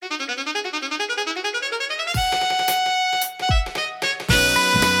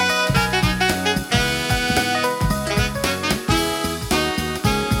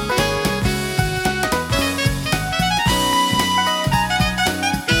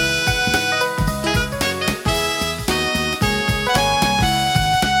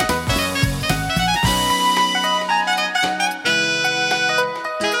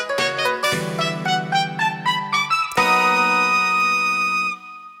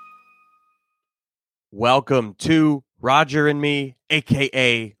Welcome to Roger and Me,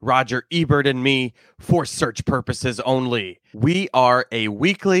 aka Roger Ebert and Me, for search purposes only. We are a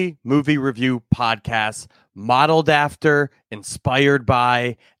weekly movie review podcast modeled after, inspired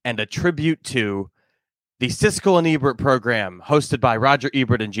by, and a tribute to the Siskel and Ebert program, hosted by Roger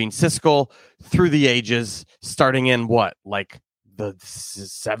Ebert and Gene Siskel through the ages, starting in what, like the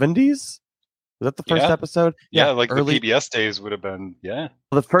 70s? Was that the first episode? Yeah, like early. The PBS days would have been,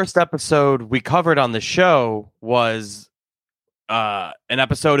 The first episode we covered on the show was an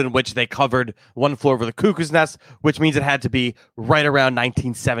episode in which they covered One Flew Over the Cuckoo's Nest, which means it had to be right around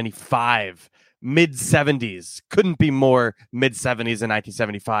 1975, mid-70s. Couldn't be more mid-70s in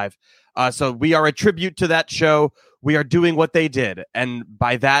 1975. So we are a tribute to that show. We are doing what they did. And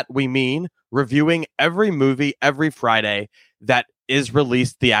by that, we mean reviewing every movie every Friday that is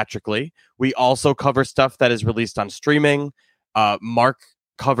released theatrically. We also cover stuff that is released on streaming. Mark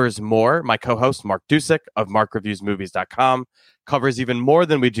covers more. My co-host, Mark Dusick of MarkReviewsMovies.com, covers even more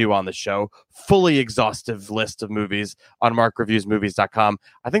than we do on the show. Fully exhaustive list of movies on MarkReviewsMovies.com.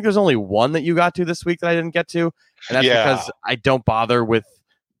 I think there's only one that you got to this week that I didn't get to. And that's because I don't bother with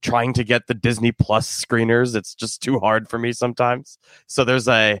trying to get the Disney Plus screeners. It's just too hard for me sometimes. So there's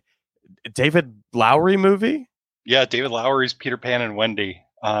a David Lowery movie. Yeah, David Lowery's Peter Pan and Wendy,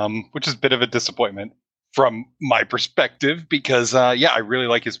 which is a bit of a disappointment from my perspective because, I really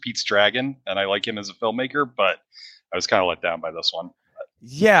like his Pete's Dragon and I like him as a filmmaker, but I was kind of let down by this one.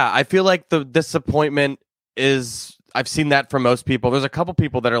 Yeah, I feel like the disappointment is, I've seen that from most people. There's a couple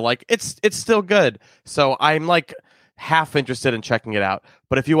people that are like, it's still good. So I'm like half interested in checking it out.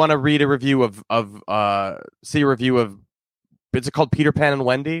 But if you want to read a review see a review of, is it called Peter Pan and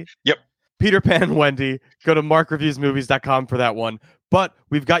Wendy? Yep. Peter Pan and Wendy. Go to MarkReviewsMovies.com for that one. But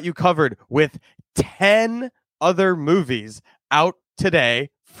we've got you covered with 10 other movies out today,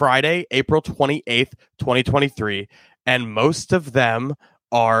 Friday, April 28th, 2023. And most of them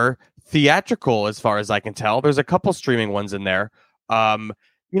are theatrical, as far as I can tell. There's a couple streaming ones in there. You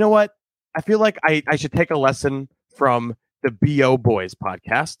know what? I feel like I should take a lesson from the BO Boys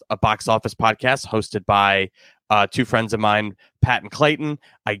podcast, a box office podcast hosted by two friends of mine, Pat and Clayton.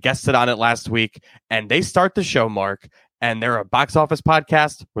 I guested on it last week, and they start the show, Mark, and they're a box office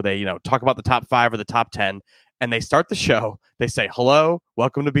podcast where they, talk about the top 5 or the top 10, and they start the show. They say, hello,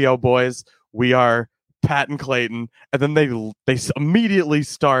 welcome to BO Boys. We are Pat and Clayton, and then they immediately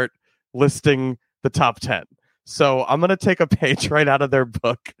start listing the top 10. So I'm going to take a page right out of their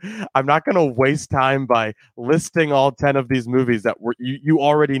book. I'm not going to waste time by listing all 10 of these movies that you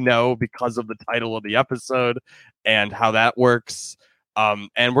already know because of the title of the episode and how that works.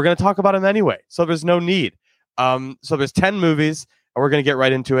 And we're going to talk about them anyway. So there's no need. So there's 10 movies, and we're going to get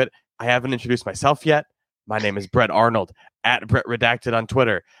right into it. I haven't introduced myself yet. My name is Brett Arnold, at Brett Redacted on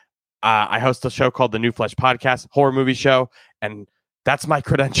Twitter. I host a show called The New Flesh Podcast, horror movie show, and that's my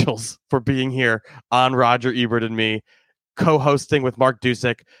credentials for being here on Roger Ebert and Me, co-hosting with Mark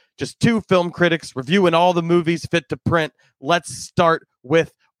Dusick. Just two film critics reviewing all the movies fit to print. Let's start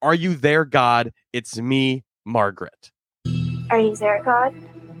with Are You There, God? It's me, Margaret. Are you there, God?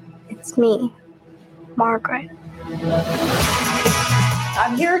 It's me, Margaret.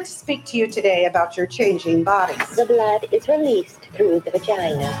 I'm here to speak to you today about your changing bodies. The blood is released through the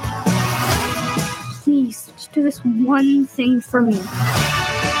vagina. Please, just do this one thing for me.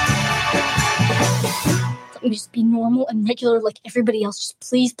 Let me just be normal and regular like everybody else. Just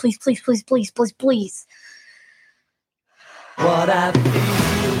please, please, please, please, please, please, please. What I feel,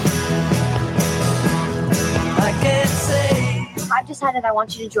 I can't say. I've decided I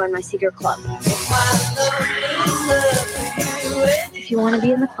want you to join my secret club. If you want to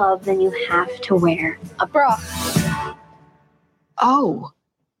be in the club, then you have to wear a bra. Oh.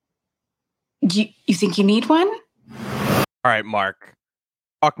 You think you need one? All right, Mark.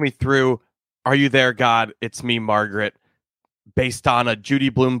 Walk me through Are You There, God? It's me, Margaret. Based on a Judy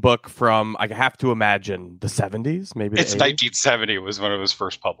Blume book from, I have to imagine, the 70s? Maybe it's 1970 was when it was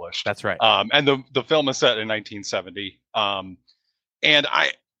first published. That's right. And the film is set in 1970. And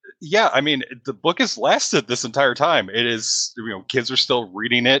the book has lasted this entire time. It is, kids are still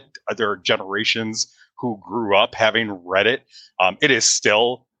reading it. There are generations who grew up having read it. It is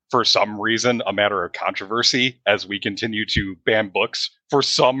still, for some reason, a matter of controversy as we continue to ban books for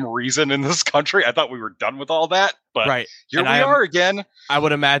some reason in this country. I thought we were done with all that, but here we are again. I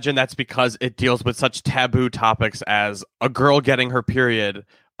would imagine that's because it deals with such taboo topics as a girl getting her period,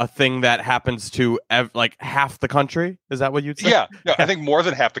 a thing that happens to half the country. Is that what you'd say? Yeah, I think more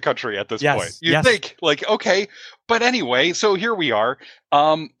than half the country at this point. You'd think, okay. But anyway, so here we are.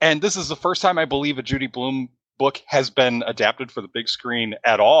 And this is the first time I believe a Judy Blume book has been adapted for the big screen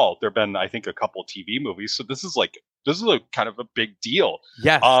at all. There've been, I think, a couple TV movies. So this is a kind of a big deal.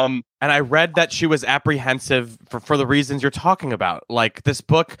 Yes. And I read that she was apprehensive for the reasons you're talking about. Like, this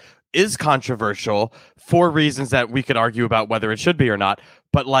book is controversial for reasons that we could argue about whether it should be or not.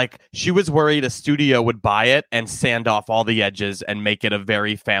 But like, she was worried a studio would buy it and sand off all the edges and make it a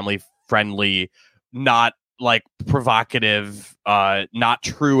very family friendly, not like provocative, not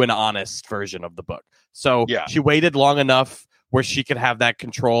true and honest version of the book. So she waited long enough where she could have that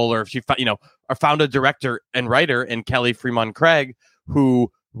control, or if she or found a director and writer in Kelly Fremon Craig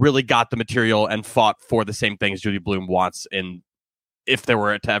who really got the material and fought for the same things Judy Blume wants in, if there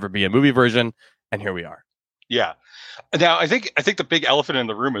were to ever be a movie version. And here we are. Yeah. Now, I think the big elephant in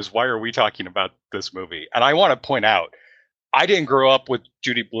the room is, why are we talking about this movie? And I want to point out, I didn't grow up with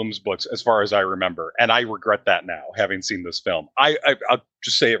Judy Blume's books as far as I remember, and I regret that now, having seen this film. I'll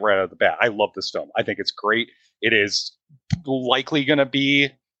just say it right out of the bat. I love this film. I think it's great. It is likely going to be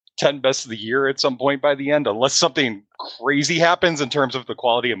 10 best of the year at some point by the end, unless something crazy happens in terms of the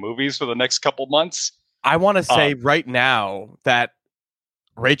quality of movies for the next couple months. I want to say right now that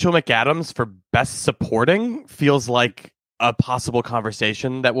Rachel McAdams for Best Supporting feels like a possible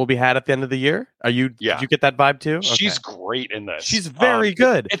conversation that will be had at the end of the year. Did you get that vibe too? She's great in this. She's very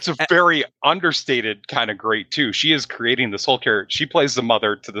good. It's a very understated kind of great too. She is creating this whole character. She plays the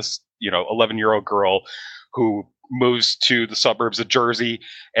mother to this, 11-year-old girl who moves to the suburbs of Jersey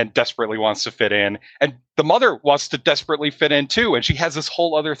and desperately wants to fit in. And the mother wants to desperately fit in too. And she has this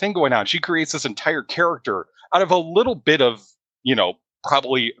whole other thing going on. She creates this entire character out of a little bit of,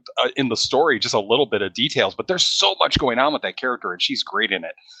 probably in the story, just a little bit of details, but there's so much going on with that character, and she's great in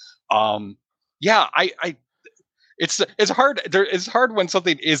it. It's hard. It's hard when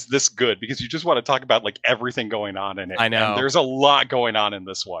something is this good, because you just want to talk about like everything going on in it. I know. And there's a lot going on in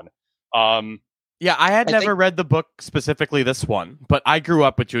this one. Yeah, I had never read the book specifically, this one, but I grew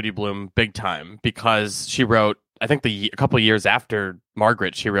up with Judy Blume big time because she wrote, I think a couple of years after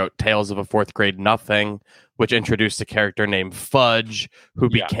Margaret, she wrote Tales of a Fourth Grade Nothing, which introduced a character named Fudge, who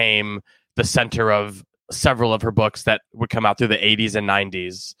became the center of several of her books that would come out through the 80s and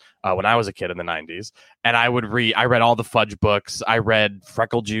 90s when I was a kid in the 90s. And I read all the Fudge books. I read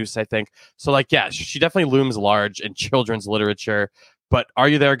Freckle Juice, I think. So she definitely looms large in children's literature. But Are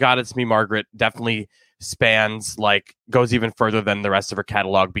You There, God? It's Me, Margaret definitely goes even further than the rest of her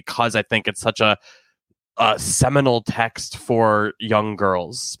catalog, because I think it's such a seminal text for young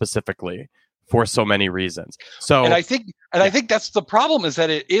girls specifically, for so many reasons. So, and I think that's the problem, is that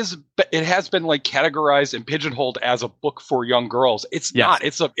it has been like categorized and pigeonholed as a book for young girls. It's not.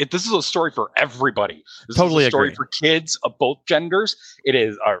 This is a story for everybody. This totally is a story agree. for kids of both genders. It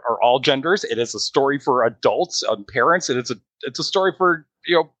is, or all genders. It is a story for adults and parents, and it's a story for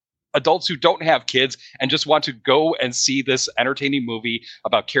adults who don't have kids and just want to go and see this entertaining movie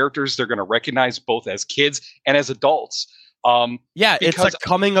about characters they're going to recognize both as kids and as adults. It's a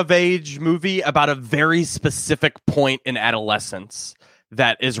coming of age movie about a very specific point in adolescence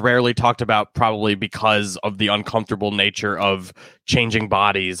that is rarely talked about, probably because of the uncomfortable nature of changing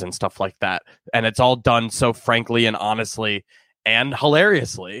bodies and stuff like that. And it's all done so frankly and honestly and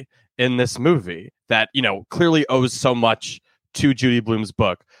hilariously in this movie that, clearly owes so much to Judy Blume's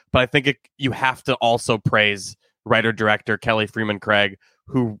book. But I think you have to also praise writer-director Kelly Fremon Craig,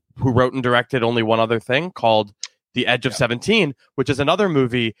 who wrote and directed only one other thing, called The Edge of 17, which is another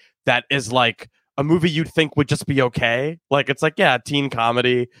movie that is like a movie you'd think would just be okay. Like, it's like, a teen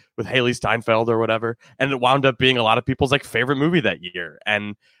comedy with Haley Steinfeld or whatever. And it wound up being a lot of people's favorite movie that year.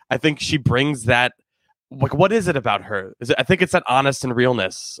 And I think she brings that, what is it about her? I think it's that honest and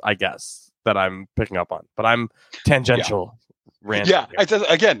realness, I guess, that I'm picking up on. But I'm tangential. Yeah,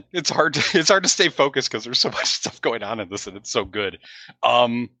 again, it's hard to stay focused because there's so much stuff going on in this, and it's so good.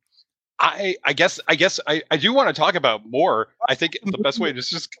 I guess I do want to talk about more. I think the best way to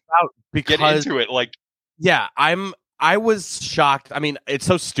just get into it. I was shocked. I mean, it's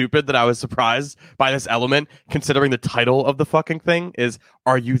so stupid that I was surprised by this element, considering the title of the fucking thing is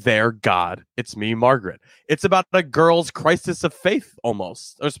Are You There, God? It's Me, Margaret. It's about a girl's crisis of faith,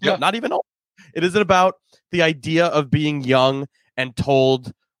 almost. Or not even all. It isn't about the idea of being young and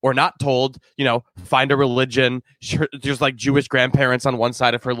told or not told, find a religion. There's Jewish grandparents on one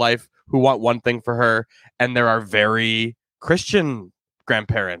side of her life who want one thing for her, and there are very Christian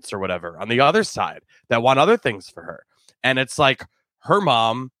grandparents or whatever on the other side that want other things for her. And it's like her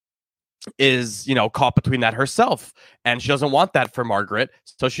mom is, caught between that herself, and she doesn't want that for Margaret.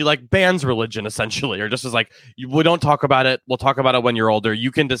 So she bans religion essentially, or just is we don't talk about it. We'll talk about it when you're older.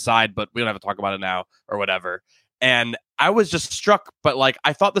 You can decide, but we don't have to talk about it now or whatever. And I was just struck, but like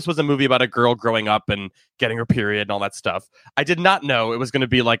I thought this was a movie about a girl growing up and getting her period and all that stuff. I did not know it was going to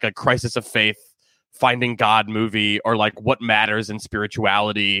be like a crisis of faith, finding God movie, or like what matters in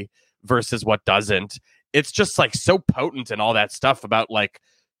spirituality versus what doesn't. It's just like so potent and all that stuff about like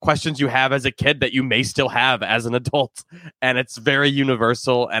questions you have as a kid that you may still have as an adult, and it's very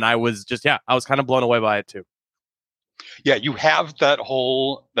universal. And I was kind of blown away by it too. Yeah, you have that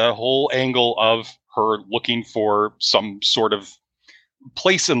whole angle of her looking for some sort of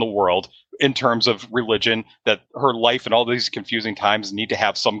place in the world in terms of religion, that her life and all these confusing times need to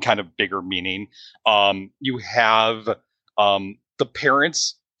have some kind of bigger meaning. You have the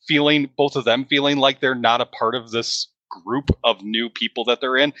parents both of them feeling like they're not a part of this group of new people that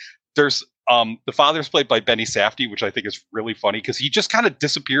they're in. There's the father's played by Benny Safdie, which I think is really funny because he just kind of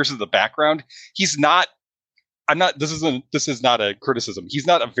disappears in the background. He's not. This is not a criticism. He's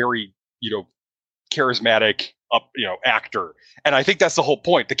not a very charismatic actor, and I think that's the whole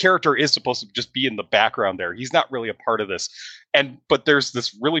point. The character is supposed to just be in the background there. He's not really a part of this. But there's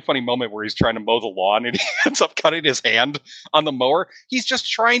this really funny moment where he's trying to mow the lawn and he ends up cutting his hand on the mower. He's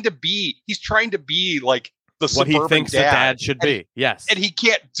trying to be like the what he thinks dad. The dad should be. Yes, and he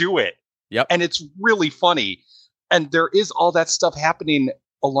can't do it. Yep, and it's really funny. And there is all that stuff happening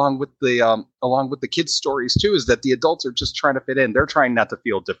along with the kids' stories too, is that the adults are just trying to fit in. They're trying not to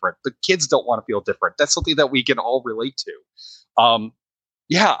feel different. The kids don't want to feel different. That's something that we can all relate to.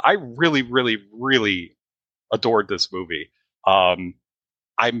 I really, really, really adored this movie. I'm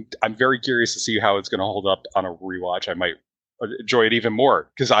very curious to see how it's going to hold up on a rewatch. I might enjoy it even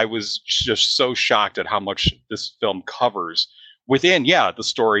more because I was just so shocked at how much this film covers within, the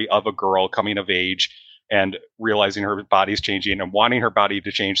story of a girl coming of age and realizing her body's changing and wanting her body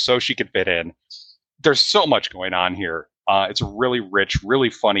to change so she can fit in. There's so much going on here. It's a really rich, really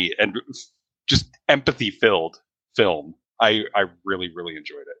funny, and just empathy-filled film. I really, really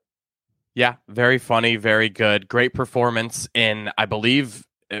enjoyed it. Yeah, very funny, very good. Great performance in, I believe,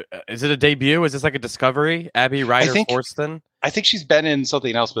 is it a debut? Is this like a discovery? Abby Ryder Forston? I think she's been in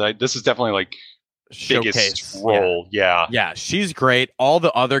something else, but this is definitely like biggest role. Yeah, she's great. All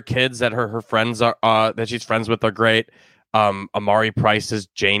the other kids that her friends are that she's friends with are great. Amari Price as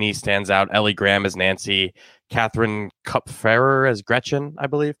Janie stands out. Ellie Graham as Nancy. Catherine Kupferer as Gretchen, I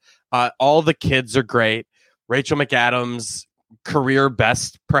believe. All the kids are great. Rachel McAdams, career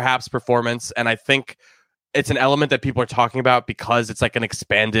best perhaps performance, and I think it's an element that people are talking about because it's like an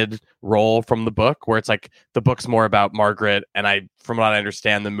expanded role from the book, where it's like the book's more about Margaret, and from what I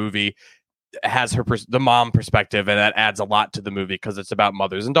understand, the movie has the mom perspective, and that adds a lot to the movie because it's about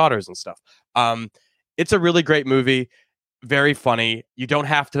mothers and daughters and stuff. It's a really great movie, very funny. You don't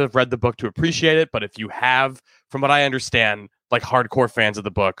have to have read the book to appreciate it, but if you have, from what I understand, like hardcore fans of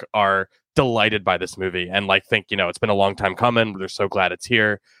the book are delighted by this movie and like think it's been a long time coming. They're so glad it's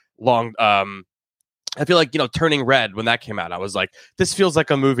here. I feel like Turning Red, when that came out, I was like, this feels like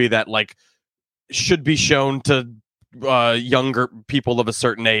a movie that like should be shown to younger people of a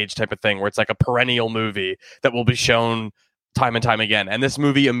certain age type of thing, where it's like a perennial movie that will be shown time and time again. And this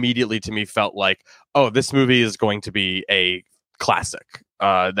movie immediately to me felt like, oh, this movie is going to be a classic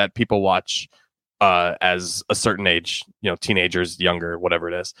that people watch as a certain age, teenagers, younger, whatever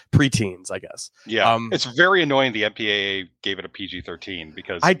it is, preteens, I guess. Yeah, it's very annoying the MPAA gave it a PG-13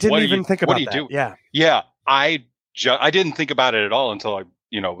 because I didn't even think about that. Yeah, I didn't think about it at all until I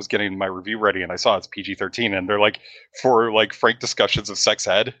was getting my review ready and I saw it's PG-13 and they're like, for like frank discussions of sex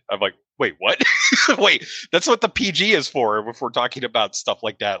ed. I'm like, wait, what? Wait, that's what the PG is for if we're talking about stuff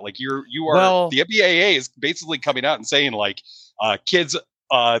like that. Like the MPAA is basically coming out and saying like kids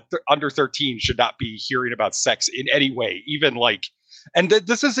under 13 should not be hearing about sex in any way, even like, and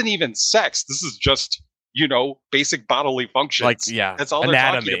this isn't even sex. This is just, basic bodily functions. Like, that's all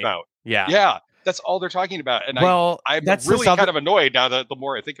anatomy. They're talking about. Yeah. That's all they're talking about. And I'm that's really kind of annoyed now that the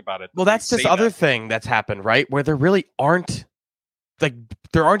more I think about it. Well, that's this other thing that's happened, right? Where there really aren't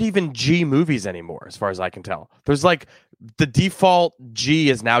even G movies anymore, as far as I can tell. There's like the default G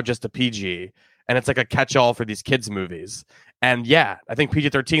is now just a PG, and it's like a catch-all for these kids movies. And I think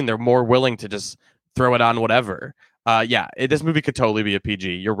PG-13, they're more willing to just throw it on whatever. This movie could totally be a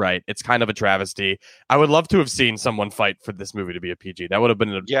PG. You're right. It's kind of a travesty. I would love to have seen someone fight for this movie to be a PG. That would have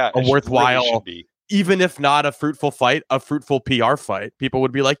been a worthwhile, even if not a fruitful fight, a fruitful PR fight. People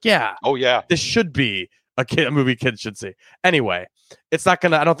would be like, this should be a movie kids should see. Anyway, it's not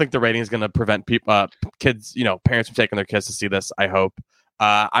gonna. I don't think the rating is gonna prevent people, kids, parents from taking their kids to see this. I hope.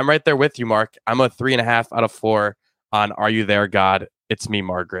 I'm right there with you, Mark. I'm a 3.5 out of 4 on Are You There, God? It's Me,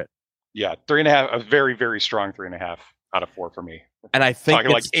 Margaret. Yeah, 3.5, a very, very strong 3.5 out of 4 for me. And I think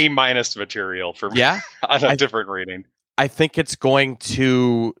talking like A- material for me on a different rating. I think it's going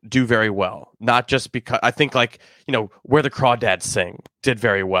to do very well. Not just because I think like, Where the Crawdads Sing did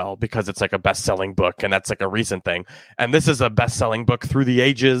very well because it's like a best-selling book and that's like a recent thing. And this is a best-selling book through the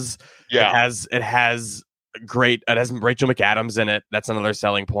ages. Yeah. It has Rachel McAdams in it. That's another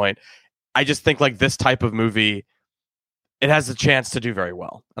selling point. I just think like this type of movie, it has a chance to do very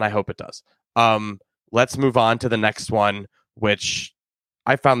well, and I hope it does. Let's move on to the next one, which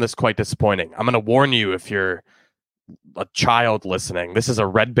I found this quite disappointing. I'm going to warn you if you're a child listening. This is a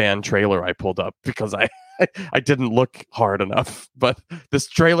Red Band trailer I pulled up because I didn't look hard enough, but this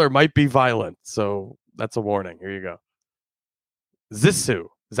trailer might be violent, so that's a warning. Here you go. Sisu.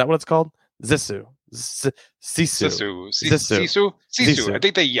 Is that what it's called? Sisu. Sisu. I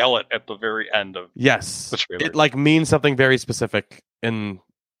think they yell it at the very end of the trailer. It like means something very specific in,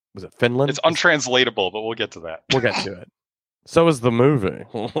 was it Finland? It's untranslatable, but we'll get to that. We'll get to it. So is the movie.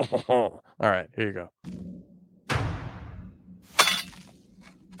 All right, here you go.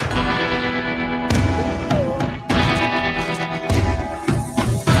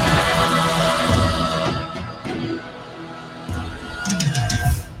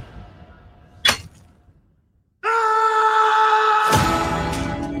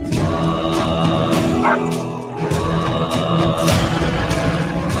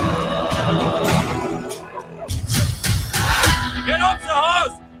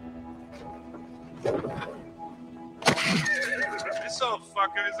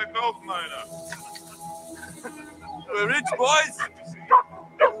 Is a gold miner. We're rich, boys.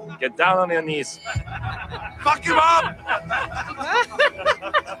 Get down on your knees. Fuck him up.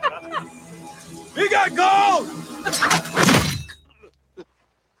 We got gold.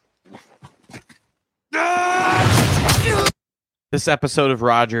 This episode of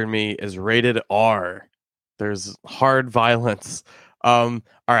Roger and Me is rated R. There's hard violence. All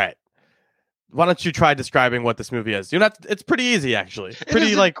right. Why don't you try describing what this movie is? It's pretty easy, actually.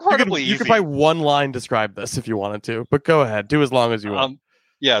 Pretty like you could probably one line describe this if you wanted to, but go ahead, do as long as you want.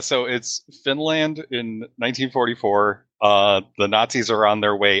 Yeah, so it's Finland in 1944. The Nazis are on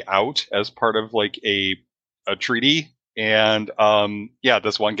their way out as part of like a treaty, and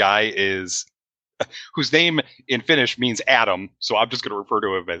this one guy is whose name in Finnish means Adam, so I'm just going to refer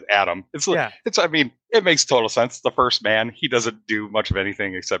to him as Adam. I mean, it makes total sense. The first man, he doesn't do much of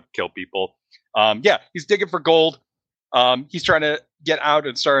anything except kill people. He's digging for gold. He's trying to get out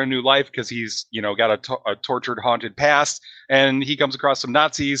and start a new life because he's, got a tortured, haunted past. And he comes across some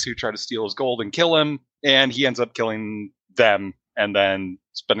Nazis who try to steal his gold and kill him. And he ends up killing them and then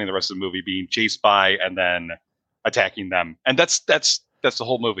spending the rest of the movie being chased by and then attacking them. And that's the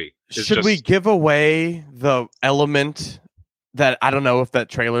whole movie. Should we give away the element that I don't know if that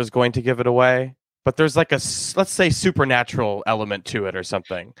trailer is going to give it away? But there's like let's say supernatural element to it or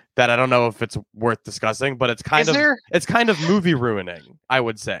something that I don't know if it's worth discussing, but it's kind of movie ruining, I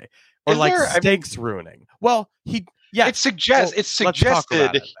would say, or stakes ruining. Well, it's suggested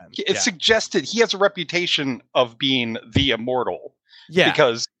he has a reputation of being the immortal. Yeah,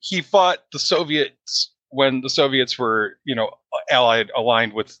 because he fought the Soviets when the Soviets were,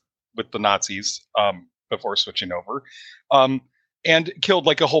 aligned with the Nazis before switching over. And killed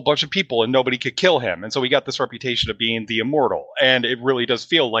like a whole bunch of people and nobody could kill him. And so he got this reputation of being the immortal. And it really does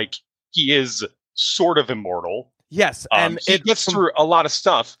feel like he is sort of immortal. Yes. And it gets through a lot of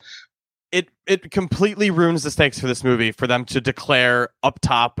stuff. It completely ruins the stakes for this movie for them to declare up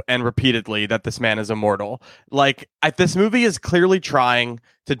top and repeatedly that this man is immortal. Like this movie is clearly trying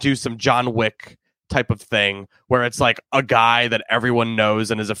to do some John Wick type of thing where it's like a guy that everyone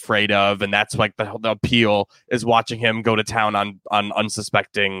knows and is afraid of, and that's like the appeal is watching him go to town on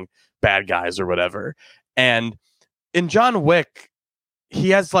unsuspecting bad guys or whatever. And in John Wick, he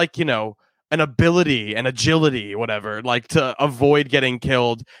has like an ability and agility, whatever, like to avoid getting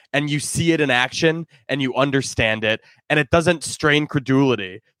killed, and you see it in action and you understand it, and it doesn't strain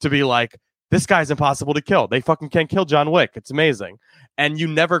credulity to be like, this guy's impossible to kill. They fucking can't kill John Wick. It's amazing. And you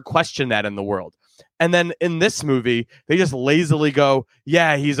never question that in the world. And then in this movie, they just lazily go,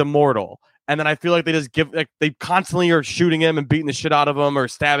 yeah, he's immortal. And then I feel like they just they constantly are shooting him and beating the shit out of him or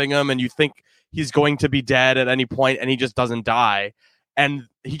stabbing him. And you think he's going to be dead at any point and he just doesn't die. And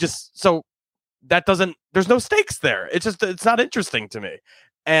there's no stakes there. It's not interesting to me.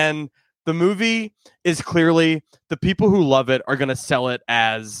 And the movie is clearly, the people who love it are going to sell it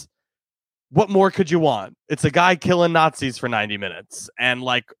as, what more could you want? It's a guy killing Nazis for 90 minutes. And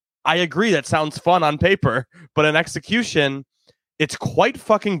like, I agree, that sounds fun on paper, but in execution, it's quite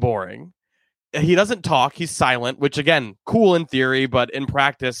fucking boring. He doesn't talk, he's silent, which again, cool in theory, but in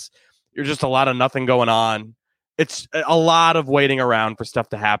practice, you're just a lot of nothing going on. It's a lot of waiting around for stuff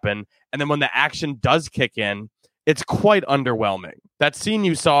to happen. And then when the action does kick in, it's quite underwhelming. That scene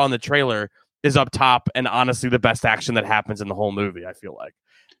you saw in the trailer is up top and honestly the best action that happens in the whole movie, I feel like.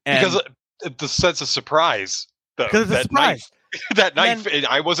 And because the sense of surprise, because it's a surprise. That knife,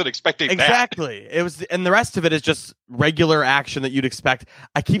 I wasn't expecting that. Exactly. It was, and the rest of it is just regular action that you'd expect.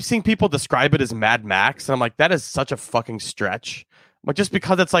 I keep seeing people describe it as Mad Max, and I'm like, that is such a fucking stretch. But just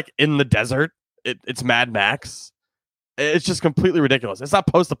because it's like in the desert, it's Mad Max. It's just completely ridiculous. It's not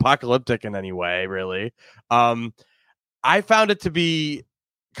post-apocalyptic in any way, really. I found it to be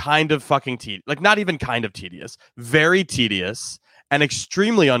kind of fucking tedious. Like, not even kind of tedious. Very tedious and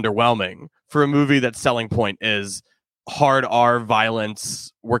extremely underwhelming for a movie that's selling point is hard R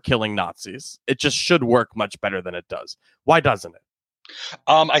violence, we're killing Nazis. It just should work much better than it does. Why doesn't it?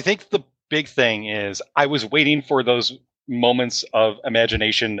 I think the big thing is I was waiting for those moments of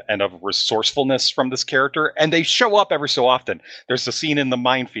imagination and of resourcefulness from this character, and they show up every so often. There's a scene in the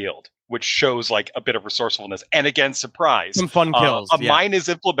minefield which shows like a bit of resourcefulness, and again, surprise, some fun kills. A mine is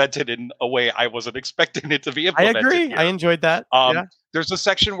implemented in a way I wasn't expecting it to be implemented. I agree. Here. I enjoyed that. There's a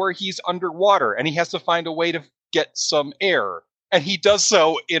section where he's underwater and he has to find a way to get some air, and he does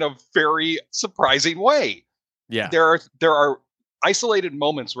so in a very surprising way. Yeah, there are isolated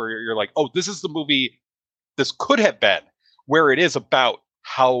moments where you're like, oh, this is the movie this could have been, where it is about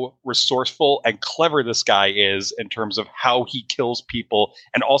how resourceful and clever this guy is in terms of how he kills people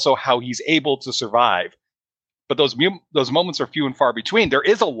and also how he's able to survive. But those moments are few and far between. There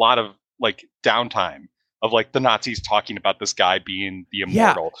is a lot of like downtime of like the Nazis talking about this guy being the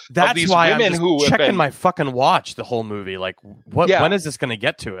immortal. Yeah, that's why I'm just checking my fucking watch the whole movie. Like, when is this going to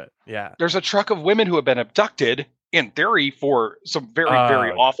get to it? Yeah. There's a truck of women who have been abducted, in theory, for some very,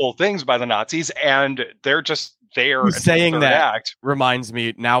 very awful things by the Nazis, and they're just there. Saying that reminds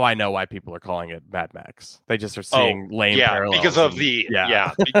me, now I know why people are calling it Mad Max. They just are seeing lame parallels. Because of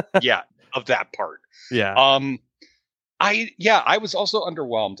of that part. Yeah. I was also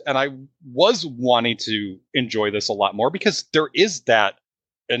underwhelmed, and I was wanting to enjoy this a lot more because there is that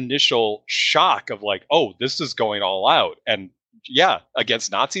initial shock of like, oh, this is going all out. And yeah,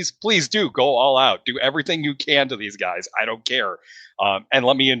 against Nazis, please do go all out. Do everything you can to these guys. I don't care. And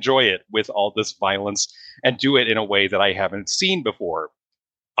let me enjoy it with all this violence and do it in a way that I haven't seen before.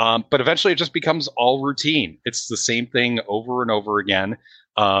 But eventually it just becomes all routine. It's the same thing over and over again.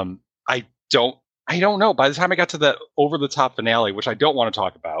 I don't know. By the time I got to the over-the-top finale, which I don't want to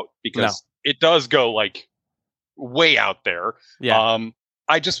talk about because it does go like way out there. Yeah.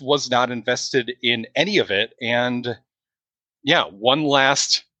 I just was not invested in any of it. And yeah, one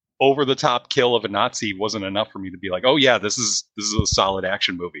last over-the-top kill of a Nazi wasn't enough for me to be like, oh yeah, this is a solid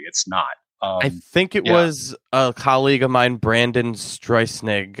action movie. It's not. I think it was a colleague of mine, Brandon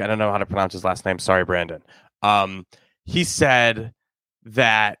Streisnig. I don't know how to pronounce his last name. Sorry, Brandon. He said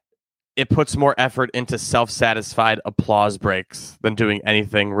that it puts more effort into self-satisfied applause breaks than doing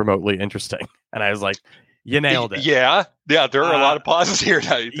anything remotely interesting. And I was like, you nailed it. Yeah. There are a lot of pauses here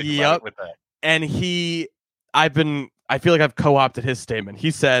now you think about it with that. And I feel like I've co-opted his statement.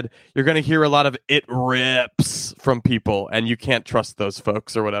 He said, you're going to hear a lot of "it rips" from people, and you can't trust those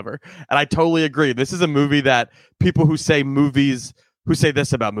folks or whatever. And I totally agree. This is a movie that people who say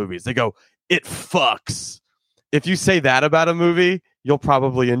this about movies, they go, "it fucks." If you say that about a movie, you'll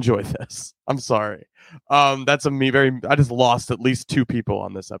probably enjoy this. I'm sorry. I just lost at least 2 people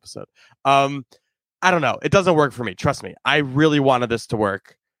on this episode. I don't know. It doesn't work for me. Trust me. I really wanted this to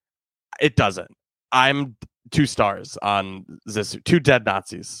work. It doesn't. I'm 2 stars on Sisu. 2 dead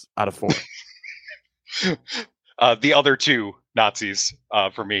Nazis out of 4. The other 2 Nazis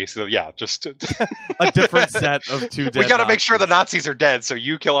for me. So yeah, just a different set of 2 dead. We got to make sure the Nazis are dead. So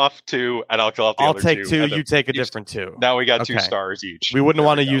you kill off 2, and I'll kill off the other 2. I'll take 2. You take a different 2. Now we got 2 stars each. We wouldn't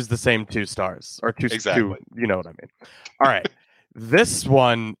want to use the same 2 stars or 2. Exactly. 2, you know what I mean? All right. This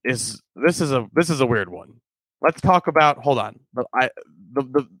one is a weird one. Let's talk about. Hold on.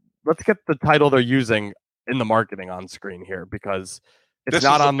 Let's get the title they're using in the marketing on screen here because it's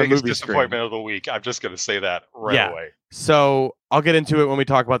not on the movie disappointment screen. Of the week. I'm just going to say that right away. So I'll get into it when we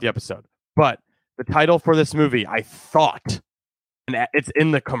talk about the episode. But the title for this movie, I thought, and it's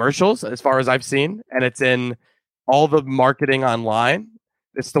in the commercials as far as I've seen, and it's in all the marketing online.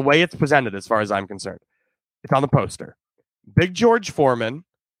 It's the way it's presented as far as I'm concerned. It's on the poster. Big George Foreman,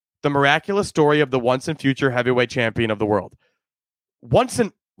 the miraculous story of the once and future heavyweight champion of the world. Once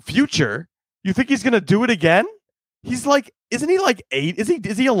and future? You think he's going to do it again? He's like, isn't he like 8?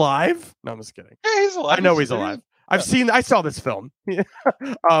 Is he alive? No, I'm just kidding. Yeah, he's alive. I know he's alive. I saw this film.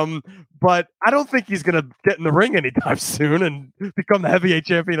 But I don't think he's going to get in the ring anytime soon and become the heavyweight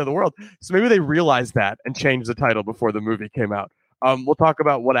champion of the world. So maybe they realized that and changed the title before the movie came out. We'll talk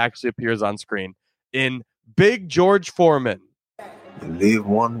about what actually appears on screen in Big George Foreman. You live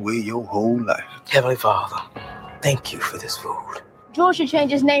one way your whole life. Heavenly Father, thank you for this food. George should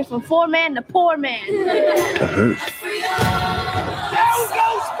change his name from Four Man to Poor Man. To hurt.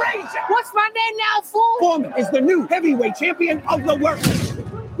 What's my name now, fool? Foreman is the new heavyweight champion of the world.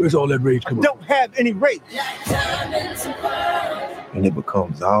 Where's all that rage coming from? Don't have any rage. And it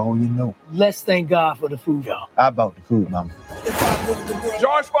becomes all you know. Let's thank God for the food, y'all. How about the food, mama?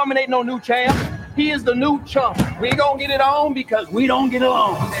 George Foreman ain't no new champ. He is the new chump. We gonna get it on because we don't get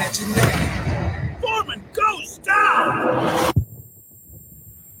along. Foreman, goes down!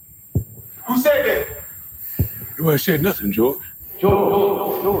 Who said that? You ain't said nothing, George.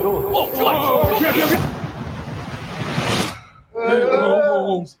 George.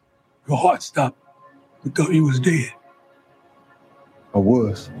 Your heart stopped. We thought you was dead. I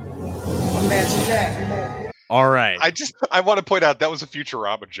was. All right. I want to point out that was a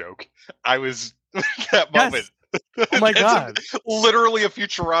Futurama joke. I was that moment. Oh my God. Literally a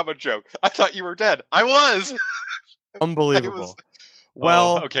Futurama joke. I thought you were dead. I was. Unbelievable.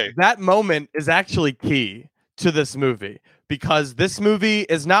 Well, okay. That moment is actually key to this movie because this movie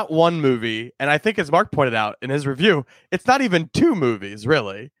is not one movie. And I think, as Mark pointed out in his review, it's not even two movies,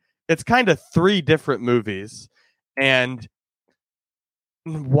 really. It's kind of three different movies. And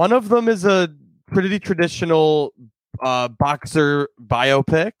one of them is a pretty traditional boxer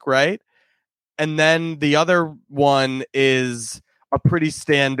biopic, right? And then the other one is a pretty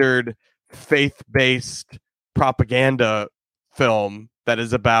standard faith-based propaganda film that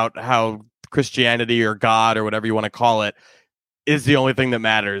is about how Christianity or God or whatever you want to call it is the only thing that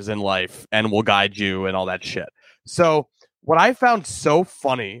matters in life and will guide you and all that shit. So what I found so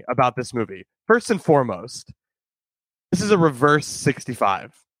funny about this movie, first and foremost, this is a reverse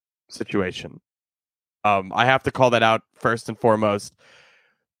 65 situation. I have to call that out first and foremost.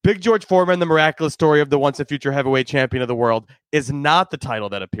 Big George Foreman, The Miraculous Story of the Once and Future Heavyweight Champion of the World is not the title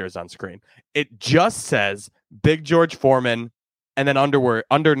that appears on screen. It just says Big George Foreman, and then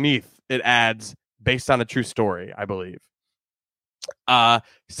underneath it adds based on a true story, I believe.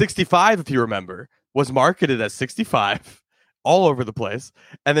 65, if you remember, was marketed as 65 all over the place.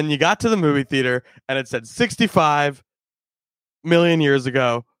 And then you got to the movie theater and it said 65 million years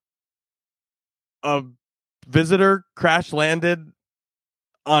ago. A visitor crash landed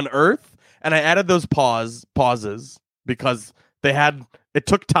on Earth, and I added those pauses because it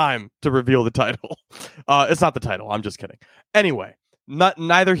took time to reveal the title. It's not the title. I'm just kidding. Anyway,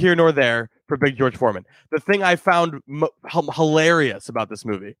 neither here nor there for Big George Foreman. The thing I found hilarious about this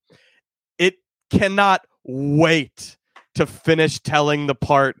movie, it cannot wait to finish telling the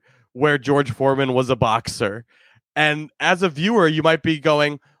part where George Foreman was a boxer. And as a viewer, you might be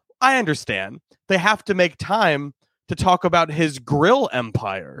going, I understand. They have to make time to talk about his grill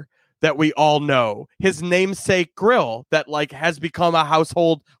empire that we all know, his namesake grill that has become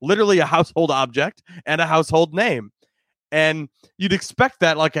literally a household object and a household name. And you'd expect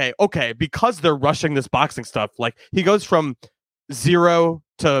that okay, because they're rushing this boxing stuff, he goes from 0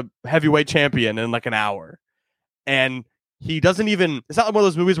 to heavyweight champion in an hour. And he doesn't even, it's not one of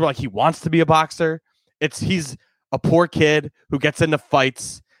those movies where he wants to be a boxer. He's a poor kid who gets into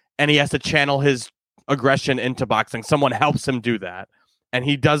fights and he has to channel his aggression into boxing. Someone helps him do that. And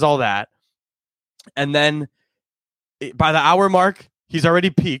he does all that. And then by the hour mark, he's already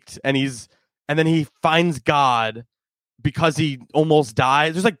peaked and then he finds God because he almost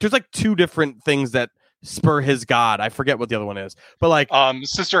dies. There's two different things that spur his God. I forget what the other one is. But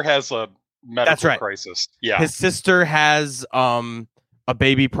sister has a medical crisis. Yeah. His sister has a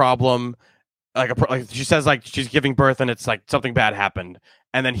baby problem. She says she's giving birth and it's something bad happened.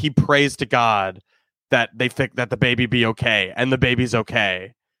 And then he prays to God that that the baby be okay, and the baby's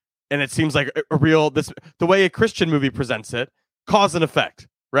okay. And it seems like the way a Christian movie presents it, cause and effect,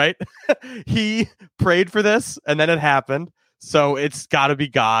 right? He prayed for this, and then it happened, so it's got to be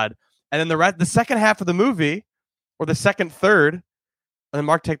God. And then the second half of the movie, or the second third, and then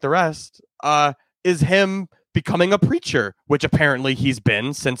Mark take the rest, is him becoming a preacher, which apparently he's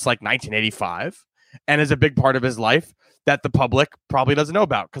been since 1985, and is a big part of his life that the public probably doesn't know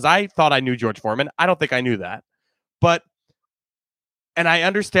about. Because I thought I knew George Foreman. I don't think I knew that. And I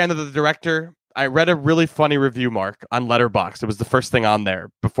understand that the director, I read a really funny review, Mark, on Letterboxd. It was the first thing on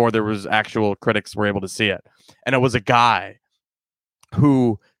there before there was actual critics were able to see it. And it was a guy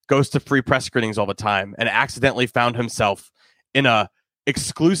who goes to free press screenings all the time and accidentally found himself in a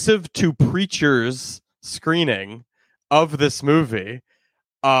exclusive to preachers screening of this movie.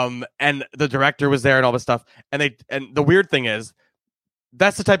 And the director was there and all this stuff. And the weird thing is,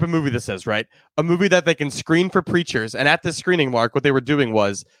 that's the type of movie this is, right? A movie that they can screen for preachers. And at this screening, Mark, what they were doing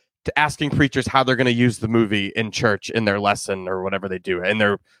was to asking preachers how they're going to use the movie in church in their lesson or whatever they do, and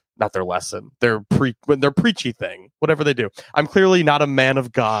not their lesson, their preachy thing, whatever they do. I'm clearly not a man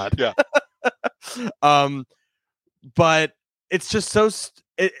of God. Yeah. But it's just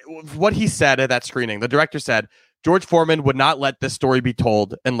what he said at that screening. The director said George Foreman would not let this story be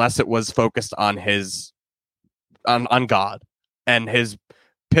told unless it was focused on on God and his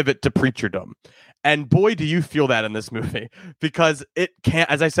pivot to preacherdom. And boy, do you feel that in this movie, because it can't,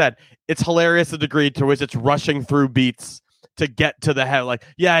 as I said, it's hilarious the degree to which it's rushing through beats to get to the head. Like,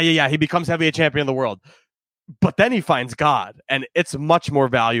 yeah. He becomes heavyweight champion of the world. But then he finds God, and it's much more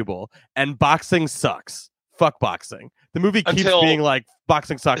valuable. And boxing sucks. Fuck boxing. The movie keeps being like,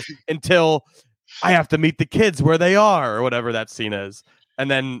 boxing sucks until I have to meet the kids where they are, or whatever that scene is. And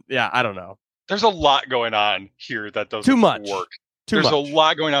then, I don't know. There's a lot going on here that doesn't work. There's a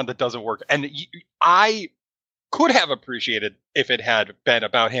lot going on that doesn't work. And I could have appreciated if it had been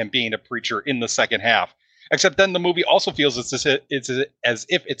about him being a preacher in the second half. Except then the movie also feels it's as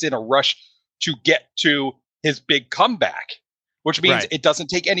if it's in a rush to get to his big comeback, which means it doesn't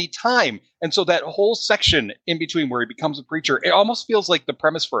take any time. And so that whole section in between where he becomes a preacher, it almost feels like the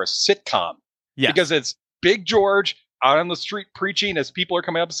premise for a sitcom. Yeah. Because it's Big George out on the street preaching as people are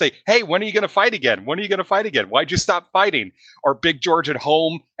coming up and say, hey, when are you going to fight again? When are you going to fight again? Why'd you stop fighting? Or Big George at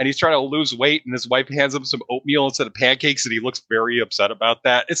home and he's trying to lose weight and his wife hands him some oatmeal instead of pancakes and he looks very upset about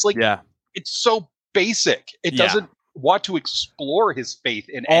that. It's like, it's so basic. It doesn't want to explore his faith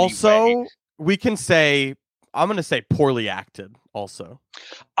in any way. Also, we can say, I'm going to say poorly acted also.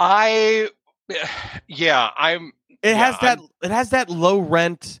 It has that low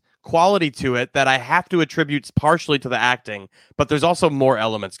rent quality to it that I have to attribute partially to the acting, but there's also more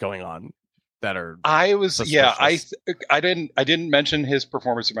elements going on that are suspicious. I didn't mention his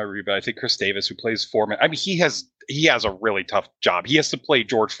performance in my review, but I think Chris Davis, who plays Foreman, I mean, he has a really tough job. He has to play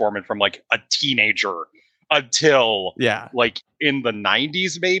George Foreman from like a teenager until like in the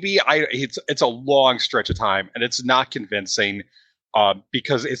 90s maybe. It's a long stretch of time and it's not convincing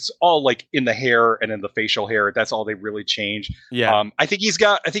because it's all like in the hair and in the facial hair. That's all they really change. I think he's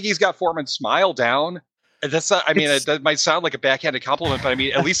got Foreman's smile down. That's not, I mean, that might sound like a backhanded compliment, but I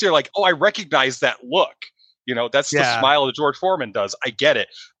mean, at least they're like, oh, I recognize that look. You know, that's the smile that George Foreman does. I get it.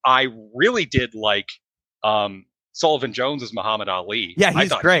 I really did like Sullivan Jones as Muhammad Ali. Yeah,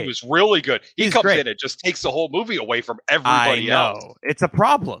 he's great. He was really good. He comes in and just takes the whole movie away from everybody else. It's a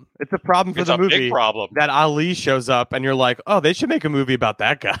problem. It's a problem for the movie. It's a big problem. That Ali shows up and you're like, oh, they should make a movie about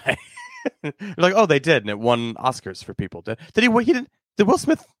that guy. You're like, oh, they did, and it won Oscars for people. Did he? He didn't. Did Will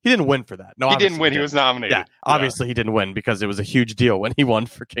Smith? He didn't win for that. No, he didn't win. He was nominated. Yeah, obviously he didn't win because it was a huge deal when he won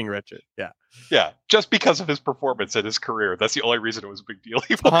for King Richard. Yeah, just because of his performance in his career. That's the only reason it was a big deal.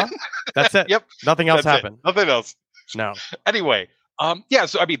 He won. That's it. Yep. Nothing else happened. Nothing else. No. Anyway,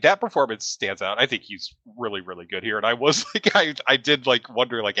 so I mean that performance stands out. I think he's really, really good here. And I was like, I did like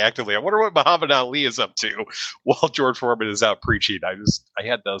wonder like actively, I wonder what Muhammad Ali is up to while George Foreman is out preaching. I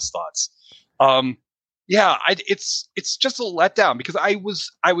had those thoughts. It's just a letdown because I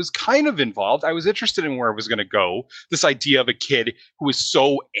was kind of involved. I was interested in where it was going to go. This idea of a kid who is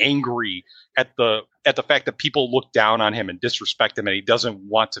so angry at the fact that people look down on him and disrespect him, and he doesn't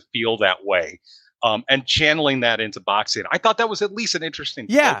want to feel that way. And channeling that into boxing. I thought that was at least an interesting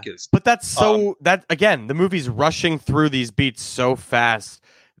focus. But that's that again, the movie's rushing through these beats so fast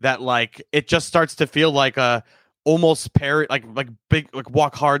that like it just starts to feel like a almost like big like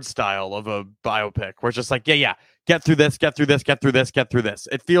Walk Hard style of a biopic where it's just like get through this.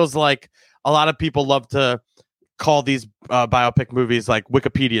 It feels like a lot of people love to call these biopic movies like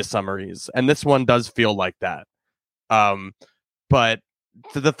Wikipedia summaries, and this one does feel like that. But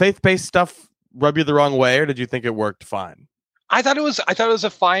the faith-based stuff rub you the wrong way, or did you think it worked fine? I thought it was a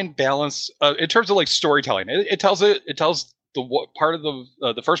fine balance in terms of like storytelling. It tells the part of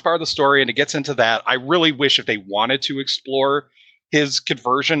the first part of the story, and it gets into that. I really wish if they wanted to explore his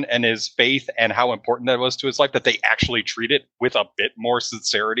conversion and his faith and how important that was to his life, that they actually treat it with a bit more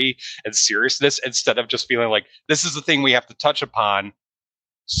sincerity and seriousness instead of just feeling like this is the thing we have to touch upon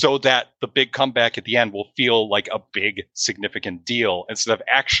so that the big comeback at the end will feel like a big significant deal instead of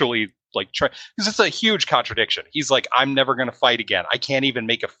actually like try, because it's a huge contradiction. He's like, I'm never going to fight again. I can't even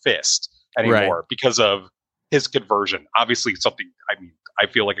make a fist anymore because of his conversion. Obviously something, I mean, I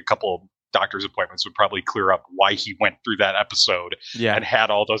feel like a couple of doctor's appointments would probably clear up why he went through that episode and had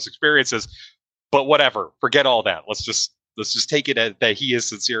all those experiences, but whatever, forget all that. Let's just take it as that he is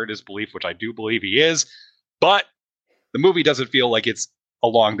sincere in his belief, which I do believe he is, but the movie doesn't feel like it's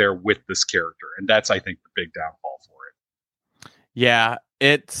along there with this character. And that's, I think, the big downfall for it. Yeah.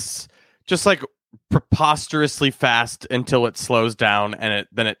 It's just like preposterously fast until it slows down, and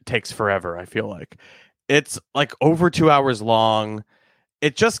then it takes forever. I feel like it's like over 2 hours long.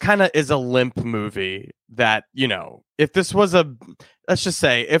 It just kind of is a limp movie that, if this was let's just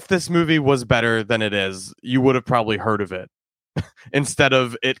say, if this movie was better than it is, you would have probably heard of it instead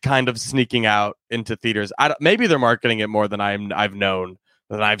of it kind of sneaking out into theaters. Maybe they're marketing it more than I've known,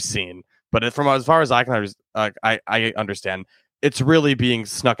 than I've seen. But from as far as I can I understand, it's really being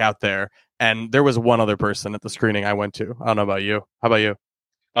snuck out there. And there was one other person at the screening I went to. I don't know about you. How about you?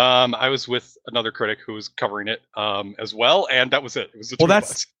 I was with another critic who was covering it as well, and that was it. It was the two of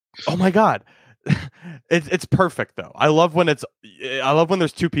us. Oh my God. It's perfect though. I love when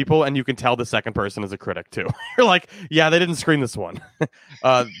there's two people and you can tell the second person is a critic too. You're like, yeah, they didn't screen this one.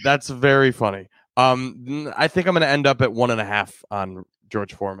 That's very funny. I think I'm going to end up at 1.5 on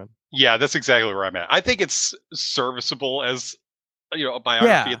George Foreman. Yeah, that's exactly where I'm at. I think it's serviceable as a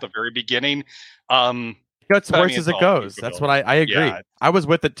biography at the very beginning. It's worse as it goes. That's what I agree. Yeah. I was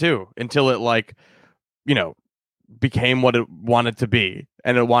with it too until it became what it wanted to be,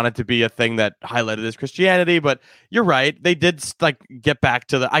 and it wanted to be a thing that highlighted his Christianity. But you're right; they did get back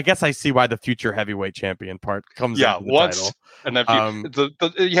to I guess I see why the future heavyweight champion part comes. Yeah, into the title. And then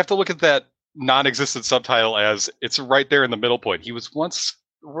you have to look at that non-existent subtitle as it's right there in the middle point. He was once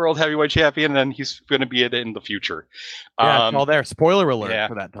world heavyweight champion, and then he's going to be it in the future. Yeah, it's all there. Spoiler alert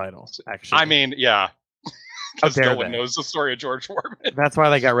for that title. Actually, I mean, yeah. Because no one knows the story of George Foreman. That's why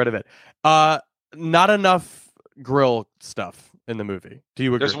they got rid of it. Not enough grill stuff in the movie. Do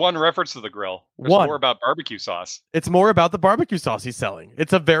you agree? There's one reference to the grill. There's more about barbecue sauce. It's more about the barbecue sauce he's selling.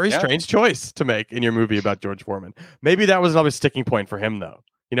 It's a very strange choice to make in your movie about George Foreman. Maybe that was another sticking point for him, though.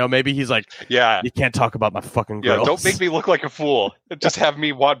 Maybe he's like, you can't talk about my fucking grills. Yeah, don't make me look like a fool. Just have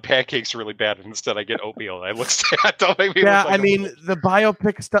me want pancakes really bad, and instead I get oatmeal. I look sad. Don't make me look like a fool. The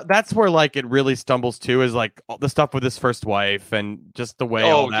biopic stuff, that's where it really stumbles too, is the stuff with his first wife and just the way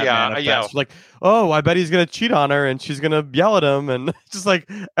all that manifests. Like, I bet he's going to cheat on her and she's going to yell at him, and just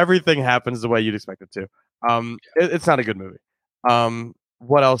everything happens the way you'd expect it to. It's not a good movie.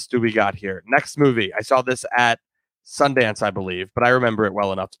 What else do we got here? Next movie. I saw this at Sundance, I believe, but I remember it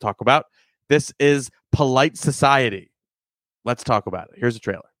well enough to talk about. This is Polite Society. Let's talk about it. Here's a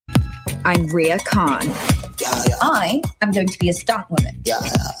trailer. I'm Rhea Khan. I am going to be a stunt woman.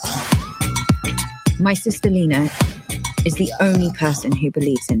 My sister Lena is the only person who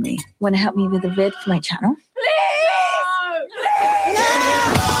believes in me. Want to help me with a vid for my channel?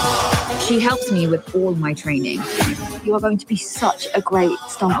 She helps me with all my training. You are going to be such a great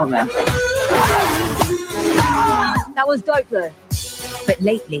stunt woman. That was dope though. But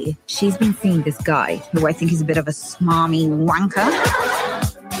lately, she's been seeing this guy who I think is a bit of a smarmy wanker.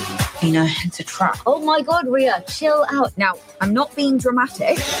 It's a trap. Oh my God, Rhea, chill out. Now, I'm not being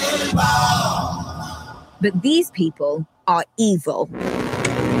dramatic, but these people are evil.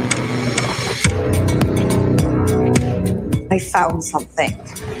 I found something.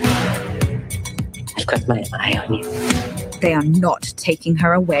 I've got my eye on you. They are not taking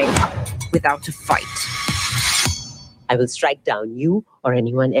her away without a fight. I will strike down you or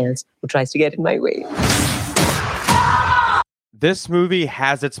anyone else who tries to get in my way. This movie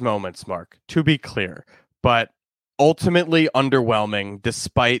has its moments, Mark, to be clear, but ultimately underwhelming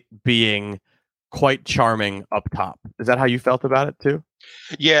despite being quite charming up top. Is that how you felt about it too?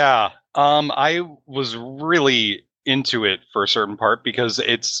 Yeah. I was really into it for a certain part because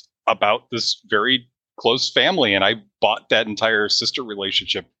it's about this very close family, and I bought that entire sister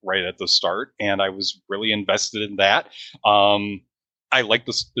relationship right at the start, and I was really invested in that. I like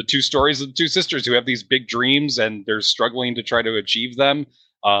the two stories of the two sisters who have these big dreams and they're struggling to try to achieve them.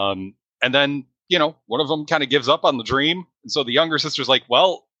 And then, one of them kind of gives up on the dream. And so the younger sister's like,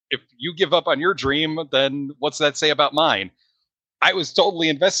 well, if you give up on your dream, then what's that say about mine? I was totally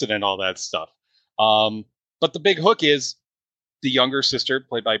invested in all that stuff. But the big hook is the younger sister,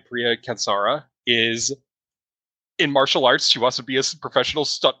 played by Priya Kansara, is in martial arts. She wants to be a professional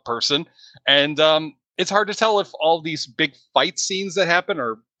stunt person. And it's hard to tell if all these big fight scenes that happen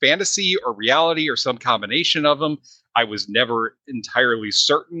are fantasy or reality or some combination of them. I was never entirely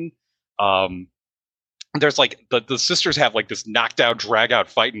certain. There's the sisters have this knockdown, drag out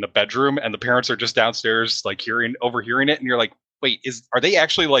fight in the bedroom, and the parents are just downstairs overhearing it, and you're like, wait, are they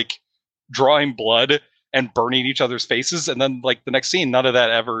actually drawing blood and burning each other's faces? And then the next scene, none of that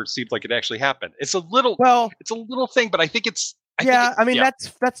ever seemed like it actually happened. It's a little thing, but I think it's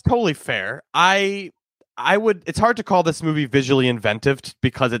that's totally fair. It's hard to call this movie visually inventive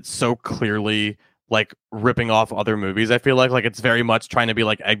because it's so clearly ripping off other movies. I feel like it's very much trying to be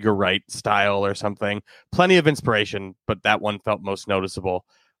Edgar Wright style or something. Plenty of inspiration, but that one felt most noticeable.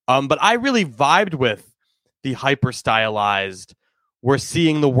 But I really vibed with the hyper stylized. We're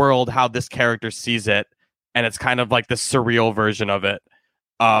seeing the world how this character sees it, and it's kind of like the surreal version of it.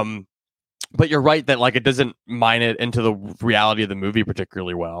 But you're right that like it doesn't mine it into the reality of the movie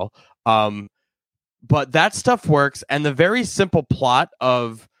particularly well. But that stuff works, and the very simple plot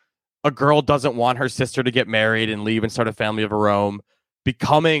of a girl doesn't want her sister to get married and leave and start a family of her own,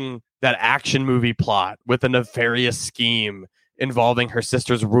 becoming that action movie plot with a nefarious scheme involving her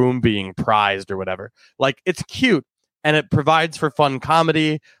sister's room being prized or whatever. Like, it's cute, and it provides for fun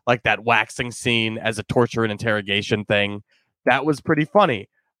comedy, like that waxing scene as a torture and interrogation thing. That was pretty funny.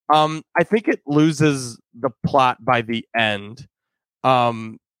 I think it loses the plot by the end.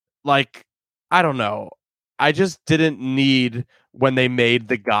 Like, I don't know. I just didn't need when they made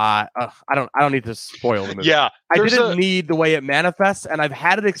the guy. I don't need to spoil the movie. Yeah, I didn't need the way it manifests, and I've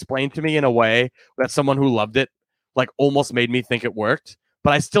had it explained to me in a way that someone who loved it like almost made me think it worked.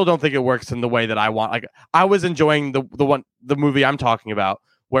 But I still don't think it works in the way that I want. Like, I was enjoying the movie I'm talking about,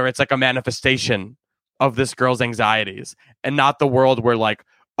 where it's like a manifestation of this girl's anxieties, and not the world where like,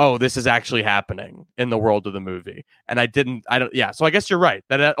 oh, this is actually happening in the world of the movie. And so I guess you're right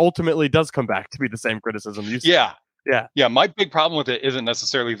that ultimately does come back to be the same criticism you said. Yeah. My big problem with it isn't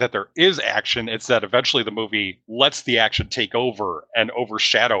necessarily that there is action. It's that eventually the movie lets the action take over and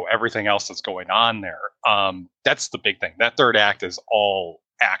overshadow everything else that's going on there. That's the big thing. That third act is all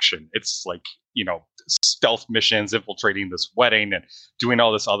action. It's like, stealth missions, infiltrating this wedding and doing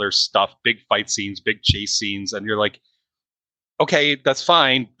all this other stuff, big fight scenes, big chase scenes. And you're like, okay, that's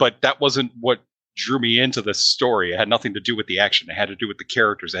fine, but that wasn't what drew me into this story. It had nothing to do with the action. It had to do with the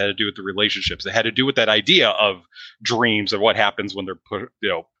characters. It had to do with the relationships. It had to do with that idea of dreams and what happens when they're put,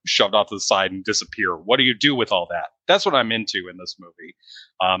 shoved off to the side and disappear. What do you do with all that? That's what I'm into in this movie.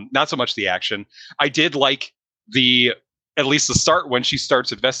 Not so much the action. I did like at least the start when she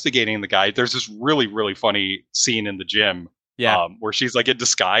starts investigating the guy. There's this really, really funny scene in the gym. Yeah. Where she's like in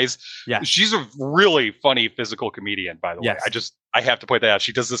disguise. Yeah. She's a really funny physical comedian, by the way. I have to point that out.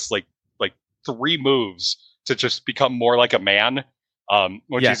 She does this like 3 moves to just become more like a man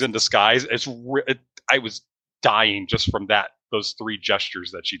when she's in disguise. I was dying just from those 3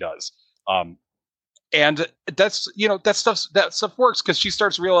 gestures that she does. And that's, that stuff works because she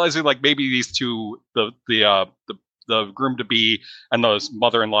starts realizing like maybe these two, the groom to be and the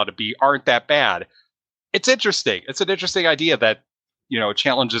mother-in-law to be aren't that bad. It's interesting. It's an interesting idea that,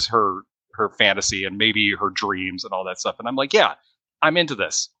 challenges her fantasy and maybe her dreams and all that stuff. And I'm like, yeah, I'm into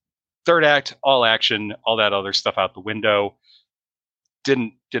this. Third act, all action, all that other stuff out the window.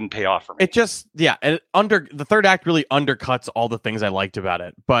 Didn't pay off for me. It just, the third act really undercuts all the things I liked about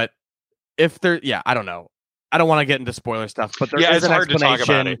it. But I don't know. I don't want to get into spoiler stuff, but there is an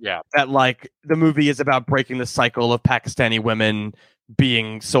explanation that like the movie is about breaking the cycle of Pakistani women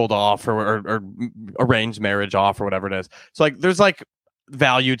being sold off or arranged marriage off or whatever it is. So like there's like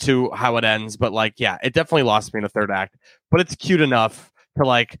value to how it ends, but like it definitely lost me in the third act. But it's cute enough to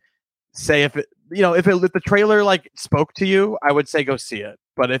like say if the trailer like spoke to you, I would say go see it.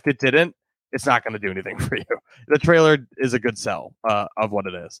 But if it didn't, it's not going to do anything for you. The trailer is a good sell of what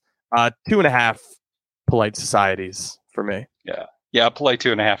it is. 2.5 polite societies for me. Yeah, polite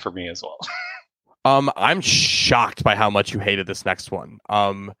 2.5 for me as well. I'm shocked by how much you hated this next one.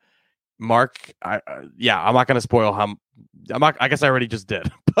 Mark, I'm not going to spoil I guess I already just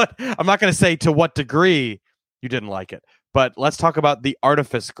did, but I'm not going to say to what degree you didn't like it. But let's talk about the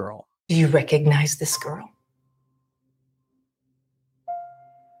Artifice girl. Do you recognize this girl?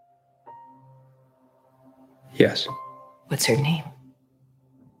 Yes. What's her name?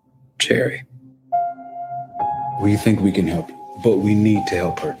 Cherry. We think we can help you, but we need to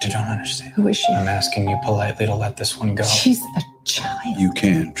help her too. I don't understand. Who is she? I'm asking you politely to let this one go. She's a child. You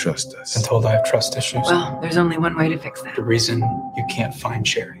can trust us. I'm told I have trust issues. Well, there's only one way to fix that. The reason you can't find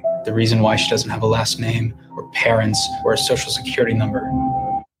Cherry, the reason why she doesn't have a last name or parents or a social security number,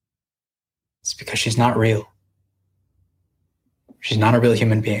 it's because she's not real. She's not a real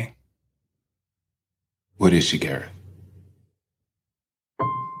human being. What is she, Garrett?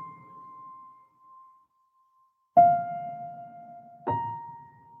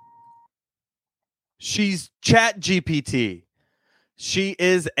 She's Chat GPT. She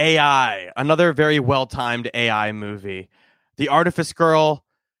is AI. Another very well-timed AI movie. The Artifice Girl,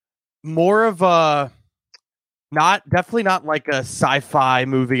 more of a definitely not like a sci-fi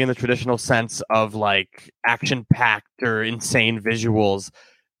movie in the traditional sense of like action-packed or insane visuals.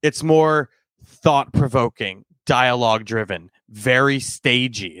 It's more thought-provoking, dialogue-driven, very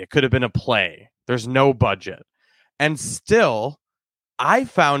stagey. It could have been a play. There's no budget. And still, I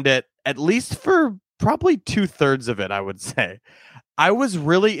found it, at least for probably 2/3 of it, I would say, I was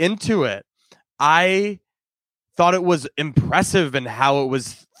really into it. I thought it was impressive in how it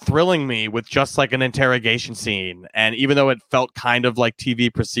was thrilling me with just like an interrogation scene. And even though it felt kind of like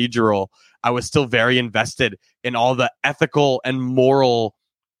TV procedural, I was still very invested in all the ethical and moral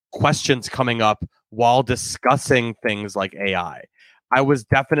questions coming up while discussing things like AI. I was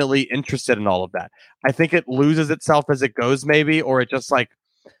definitely interested in all of that. I think it loses itself as it goes, maybe, or it just like,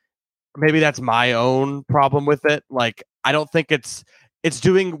 maybe that's my own problem with it. Like, I don't think it's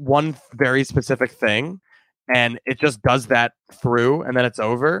doing one very specific thing, and it just does that through, and then it's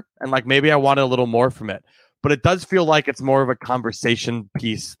over. And like, maybe I wanted a little more from it, but it does feel like it's more of a conversation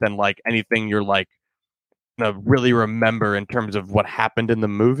piece than like anything you're like really remember in terms of what happened in the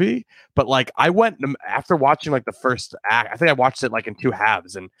movie. But like, I went after watching like the first act, I think I watched it like in two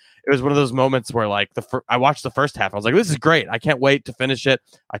halves, and it was one of those moments where like I watched the first half, I was like, this is great, I can't wait to finish it.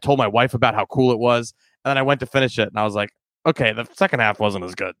 I told my wife about how cool it was, and then I went to finish it and I was like, okay, the second half wasn't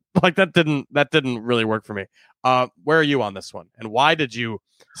as good. Like that didn't really work for me. Where are you on this one, and why did you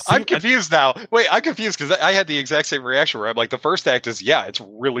I'm confused now. Wait, I'm confused because I had the exact same reaction where I'm like, the first act is, yeah, it's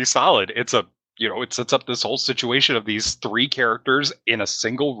really solid. It's a, it sets up this whole situation of these three characters in a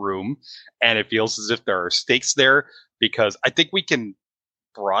single room, and it feels as if there are stakes there, because I think we can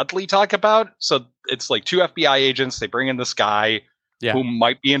broadly talk about, so it's like two FBI agents, they bring in this guy who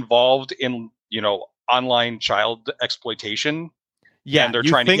might be involved in, online child exploitation. Yeah. And they're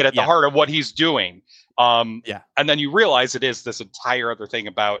trying to get at the heart of what he's doing. And then you realize it is this entire other thing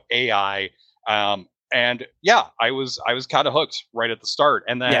about AI. And yeah, I was kind of hooked right at the start.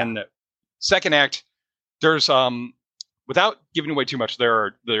 And then second act, there's without giving away too much,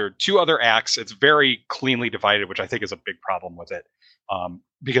 there are two other acts. It's very cleanly divided, which I think is a big problem with it,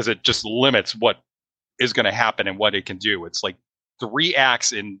 because it just limits what is going to happen and what it can do. It's like 3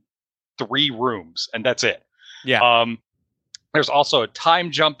 acts in 3 rooms, and that's it. Yeah. There's also a time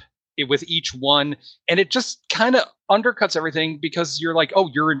jump with each one, and it just kind of undercuts everything, because you're like,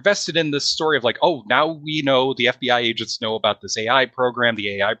 oh, you're invested in this story of like, oh, now we know the FBI agents know about this AI program.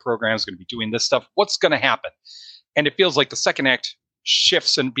 The AI program is going to be doing this stuff. What's going to happen? And it feels like the second act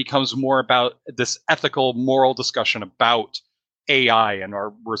shifts and becomes more about this ethical, moral discussion about AI and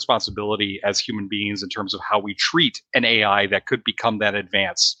our responsibility as human beings in terms of how we treat an AI that could become that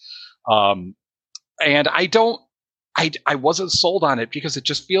advanced. And I wasn't sold on it, because it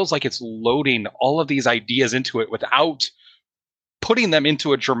just feels like it's loading all of these ideas into it without putting them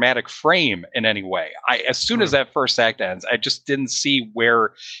into a dramatic frame in any way. As soon as that first act ends, I just didn't see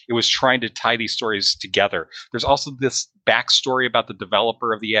where it was trying to tie these stories together. There's also this backstory about the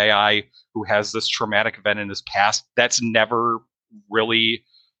developer of the AI who has this traumatic event in his past that's never really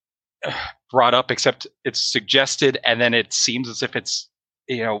brought up, except it's suggested, and then it seems as if it's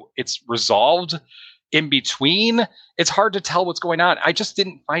resolved in between. It's hard to tell what's going on. I just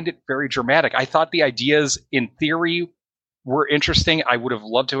didn't find it very dramatic. I thought the ideas in theory were interesting. I would have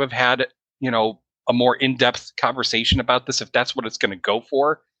loved to have had, a more in-depth conversation about this, if that's what it's going to go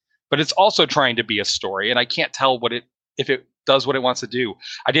for. But it's also trying to be a story, and I can't tell if it does what it wants to do.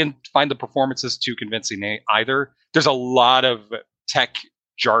 I didn't find the performances too convincing either. There's a lot of tech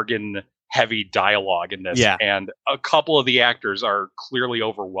jargon heavy dialogue in this, and a couple of the actors are clearly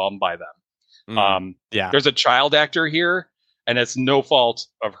overwhelmed by them. There's a child actor here, and it's no fault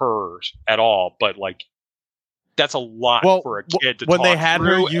of hers at all, but like, that's a lot for a kid to talk when they had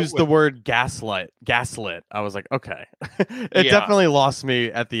through. her use the word gaslit, I was like, okay. It definitely lost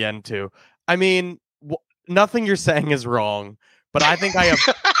me at the end too. I mean, nothing you're saying is wrong, but I think I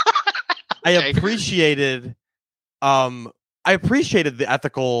appreciated the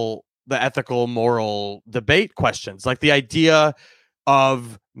ethical moral debate questions, like the idea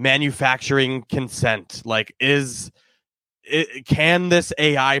of manufacturing consent. Like, can this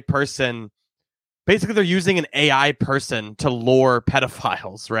AI person, basically they're using an AI person to lure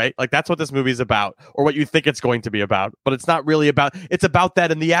pedophiles, right? Like, that's what this movie's about, or what you think it's going to be about, but it's not really about. It's about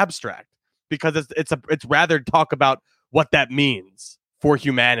that in the abstract, because it's rather talk about what that means for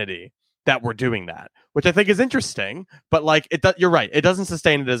humanity that we're doing that, which I think is interesting. But like, you're right, it doesn't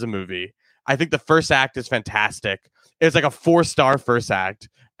sustain it as a movie. I think the first act is fantastic. It's like a 4-star first act,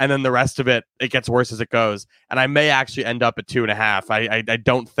 and then the rest of it gets worse as it goes. And I may actually end up at 2.5. I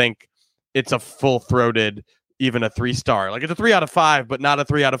don't think it's a full-throated, even a 3-star. Like, it's a 3 out of 5, but not a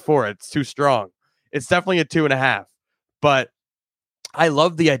 3 out of 4. It's too strong. It's definitely a 2.5. But I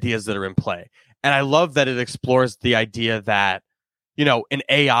love the ideas that are in play, and I love that it explores the idea that, an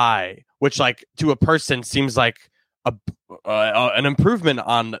AI, which like to a person seems like an improvement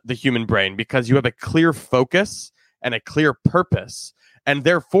on the human brain, because you have a clear focus and a clear purpose. and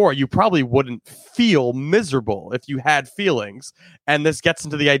therefore you probably wouldn't feel miserable if you had feelings. And this gets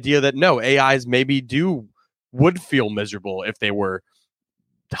into the idea that no, AIs maybe would feel miserable if they were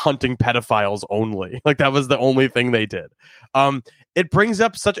hunting pedophiles only. Like that was the only thing they did. It brings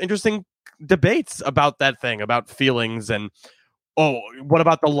up such interesting debates about that thing, about feelings, and what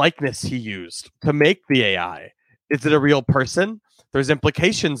about the likeness he used to make the AI? Is it a real person? There's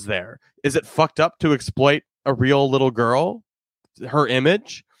implications there. Is it fucked up to exploit a real little girl, her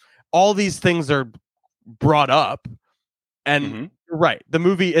image? All these things are brought up, and you're right, the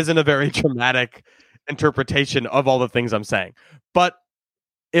movie isn't a very dramatic interpretation of all the things I'm saying. But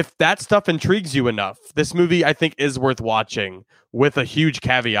if that stuff intrigues you enough, this movie I think is worth watching, with a huge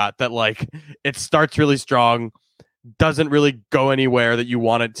caveat that like it starts really strong, doesn't really go anywhere that you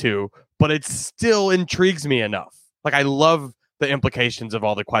want it to, but it still intrigues me enough. Like I love the implications of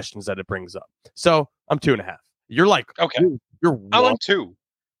all the questions that it brings up. So I'm 2.5. You're like, okay, you're I'm on 2.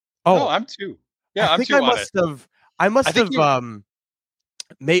 Oh, no, I'm 2. Yeah, I'm 2 on it. I must have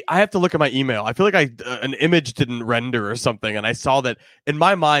I have to look at my email. I feel like an image didn't render or something, and I saw that in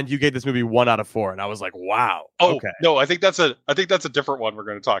my mind you gave this movie 1 out of 4, and I was like, wow. Oh, okay. No, I think that's a different one we're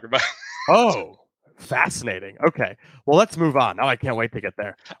going to talk about. Oh, fascinating. Okay, well, let's move on. Now I can't wait to get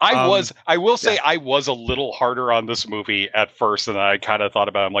there. I will say I was a little harder on this movie at first, and I kind of thought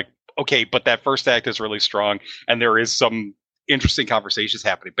about it. I'm like, okay, but that first act is really strong, and there is some interesting conversations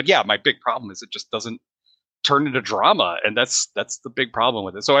happening. But yeah, my big problem is it just doesn't turn into drama, and that's the big problem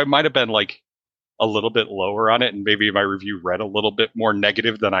with it. So I might have been like a little bit lower on it, and maybe my review read a little bit more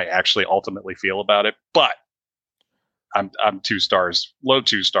negative than I actually ultimately feel about it. But I'm 2 stars, low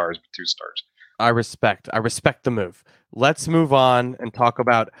 2 stars, but 2 stars. I respect the move. Let's move on and talk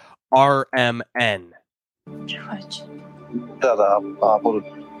about RMN. Ce faci? Da, a apărut.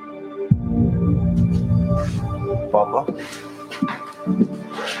 Papa?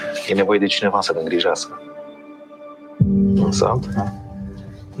 E nevoie de cineva să-l îngrijească. Însă,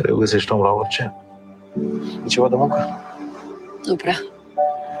 greu găsești om la orice. E ceva de muncă? Nu prea.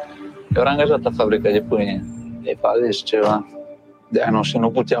 Eu era angajat la fabrica de pâine. E falesc ceva. De anul și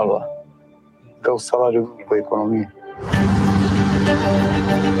nu putea lua. Dau salariu pe economie.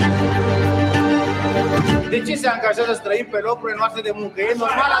 De ce se angajează străini pe locurile noastre de muncă? E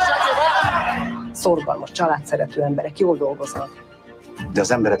normal așa ceva? Szorgalmas, családszerető emberek jól dolgoznak. De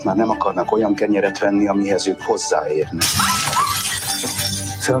az emberek már nem akarnak olyan kenyeret venni, amihez ők hozzáérnek.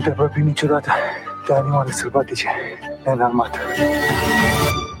 Să nu te apropii niciodată de animale sălbatice, neînarmat.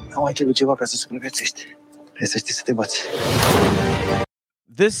 Nu ai trebuie ceva ca să supraviețuiești. Trebuie să știi să te bați.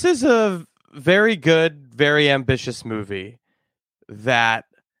 This is a very good, very ambitious movie that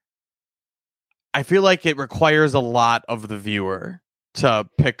I feel like it requires a lot of the viewer to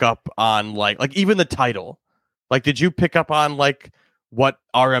pick up on, like even the title. Like, did you pick up on like what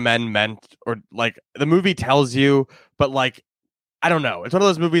RMN meant, or like the movie tells you, but like I don't know. It's one of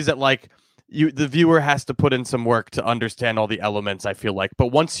those movies that like the viewer has to put in some work to understand all the elements, I feel like. But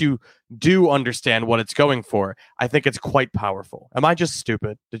once you do understand what it's going for, I think it's quite powerful. Am I just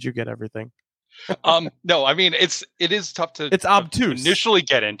stupid? Did you get everything? No, I mean it's tough to it's obtuse initially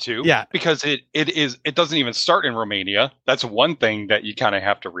get into, because it doesn't even start in Romania. That's one thing that you kind of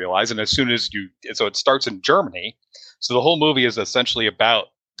have to realize. And as soon as it starts in Germany, so the whole movie is essentially about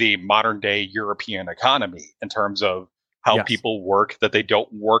the modern day European economy in terms of how people work, that they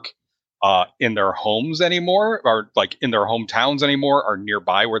don't work in their homes anymore, or like in their hometowns anymore, or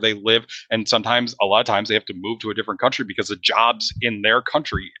nearby where they live, and a lot of times they have to move to a different country because the jobs in their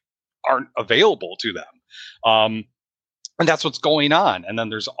country aren't available to them. And that's what's going on. And then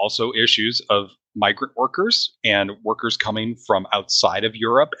there's also issues of migrant workers and workers coming from outside of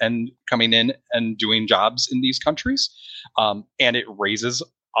Europe and coming in and doing jobs in these countries. And it raises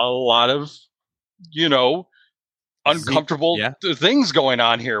a lot of, uncomfortable things going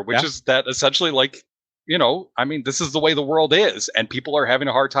on here, which is that essentially, like, I mean, this is the way the world is, and people are having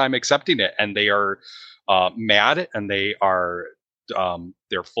a hard time accepting it, and they are mad, and they are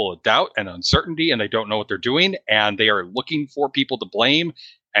they're full of doubt and uncertainty, and they don't know what they're doing, and they are looking for people to blame.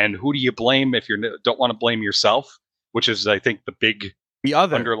 And who do you blame if you don't want to blame yourself? Which is, I think, the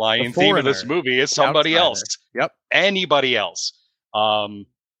underlying theme of this movie is somebody else. Yep, anybody else. And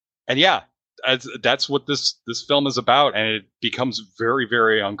yeah, that's what this film is about, and it becomes very,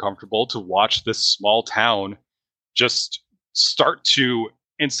 very uncomfortable to watch this small town just start to,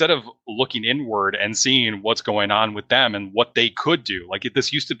 instead of looking inward and seeing what's going on with them and what they could do. Like,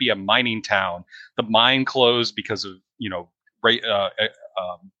 this used to be a mining town. The mine closed because of,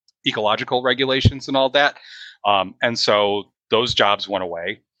 ecological regulations and all that. And so those jobs went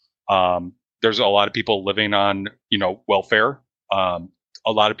away. There's a lot of people living on, welfare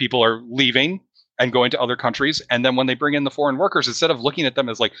A lot of people are leaving and going to other countries. And then when they bring in the foreign workers, instead of looking at them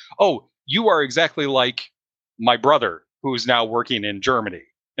as like, oh, you are exactly like my brother who's now working in Germany.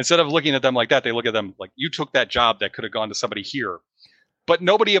 Instead of looking at them like that, they look at them like, you took that job that could have gone to somebody here. But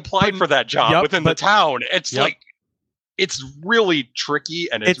nobody applied for that job within the town. It's like, it's really tricky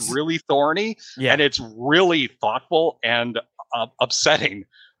and it's really thorny and it's really thoughtful and upsetting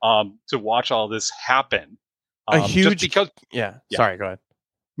to watch all this happen. Sorry, go ahead.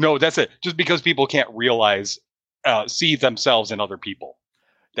 No, that's it. Just because people can't realize, see themselves in other people.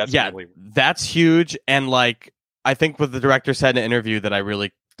 That's huge. And like, I think what the director said in an interview that I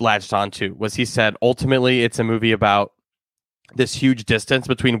really latched onto was he said, ultimately, it's a movie about this huge distance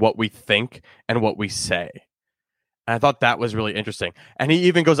between what we think and what we say. And I thought that was really interesting. And he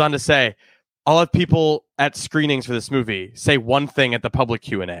even goes on to say, I'll have people at screenings for this movie say one thing at the public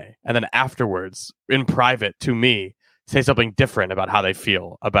Q&A, and then afterwards, in private to me, say something different about how they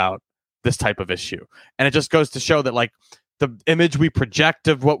feel about this type of issue. And it just goes to show that like the image we project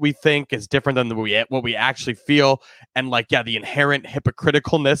of what we think is different than what we actually feel. And like, the inherent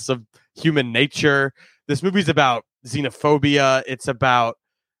hypocriticalness of human nature. This movie's about xenophobia. It's about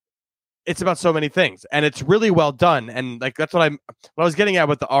so many things, and it's really well done. And like, that's what I was getting at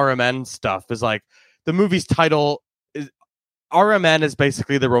with the RMN stuff is like the movie's title is RMN is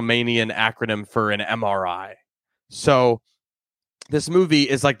basically the Romanian acronym for an MRI. So this movie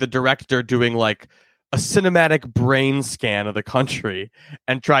is like the director doing like a cinematic brain scan of the country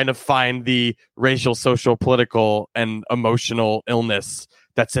and trying to find the racial, social, political, and emotional illness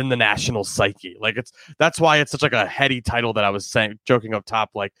that's in the national psyche. Like that's why it's such like a heady title that I was saying, joking up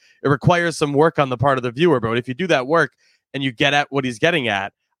top. Like it requires some work on the part of the viewer, but if you do that work and you get at what he's getting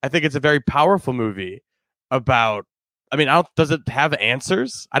at, I think it's a very powerful movie about, does it have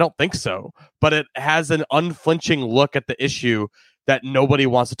answers? I don't think so, but it has an unflinching look at the issue that nobody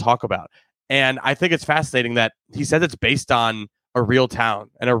wants to talk about. And I think it's fascinating that he says it's based on a real town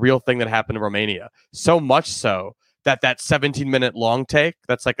and a real thing that happened in Romania. So much so that 17-minute long take,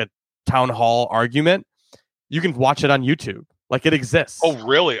 that's like a town hall argument, you can watch it on YouTube. Like it exists. Oh,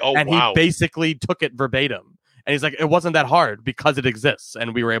 really? Oh, and wow. He basically took it verbatim. And he's like, it wasn't that hard because it exists.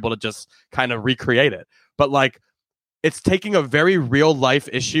 And we were able to just kind of recreate it. But like, it's taking a very real life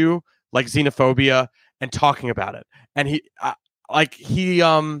issue like xenophobia and talking about it. And he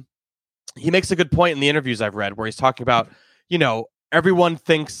makes a good point in the interviews I've read where he's talking about, everyone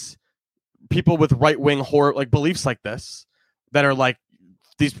thinks people with right-wing horror like beliefs like this that are like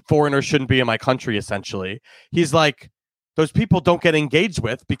these foreigners shouldn't be in my country, essentially. He's like, those people don't get engaged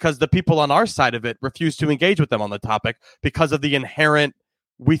with because the people on our side of it refuse to engage with them on the topic because of the inherent,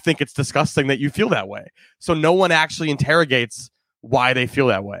 we think it's disgusting that you feel that way. So no one actually interrogates why they feel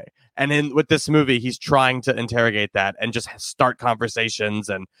that way. And with this movie, he's trying to interrogate that and just start conversations.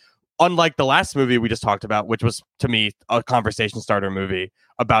 And unlike the last movie we just talked about, which was, to me, a conversation starter movie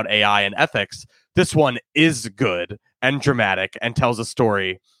about AI and ethics, this one is good and dramatic and tells a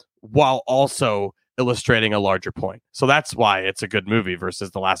story while also illustrating a larger point. So that's why it's a good movie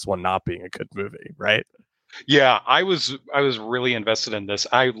versus the last one not being a good movie, right? Yeah, I was really invested in this.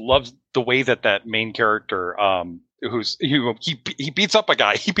 I loved the way that main character, he beats up a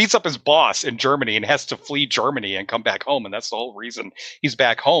guy. He beats up his boss in Germany and has to flee Germany and come back home, and that's the whole reason he's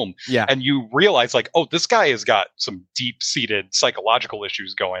back home. Yeah, and you realize like, oh, this guy has got some deep-seated psychological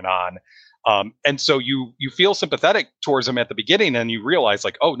issues going on. And so you feel sympathetic towards him at the beginning, and you realize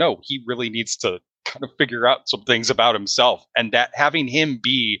like, oh no, he really needs to kind of figure out some things about himself, and that having him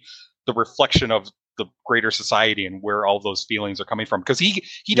be the reflection of the greater society and where all those feelings are coming from, because he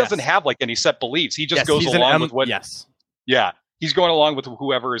doesn't have like any set beliefs. He just goes along with what. Yeah, he's going along with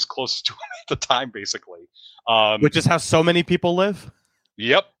whoever is closest to him at the time, basically. Which is how so many people live.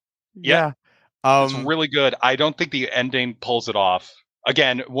 Yep. Yeah. It's really good. I don't think the ending pulls it off.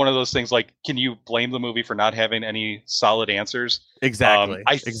 Again, one of those things like, can you blame the movie for not having any solid answers? Exactly.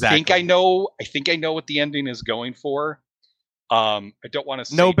 I think I know what the ending is going for. I don't want to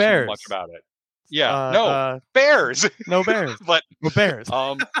say too much about it. Yeah, bears. No bears. But no bears.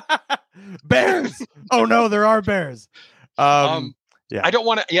 Bears. Oh no, there are bears. Yeah. I don't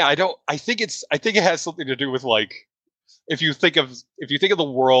want to. Yeah, I don't. I think it has something to do with like, if you think of the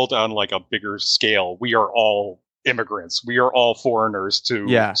world on like a bigger scale, we are all immigrants. We are all foreigners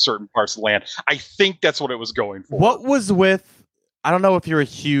to certain parts of the land. I think that's what it was going for. What was with? I don't know if you're a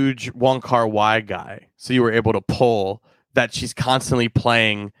huge Wong Kar-wai guy, so you were able to pull that she's constantly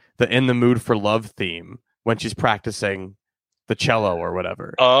playing the "In the Mood for Love" theme when she's practicing the cello or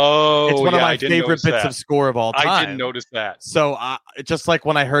whatever. Oh, it's one of my I didn't favorite notice bits that. of score of all time. I didn't notice that. So just like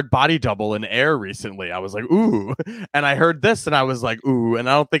when I heard Body Double in Air recently, I was like, ooh. And I heard this and I was like, ooh. And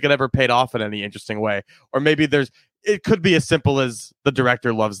I don't think it ever paid off in any interesting way. Or maybe it could be as simple as the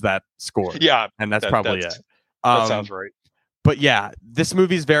director loves that score. Yeah. And that's probably it. That sounds right. But yeah, this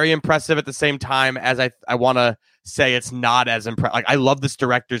movie is very impressive at the same time as I want to say it's not as impressive. Like, I love this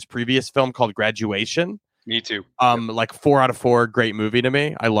director's previous film called Graduation. Me too. Like 4 out of 4, great movie to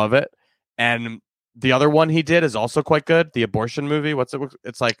me. I love it. And the other one he did is also quite good. The abortion movie. What's it?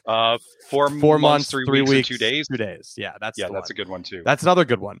 It's like 4 months, 3 weeks, weeks, 2 days. 2 days. Yeah, that's a good one too. That's another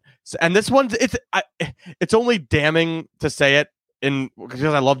good one. So, and this one's it's only damning to say it because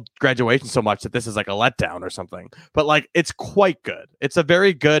I love Graduation so much that this is like a letdown or something. But like, it's quite good. It's a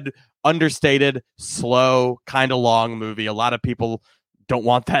very good, understated, slow, kind of long movie. A lot of people don't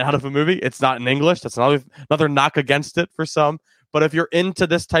want that out of a movie. It's not in English. That's another knock against it for some. But if you're into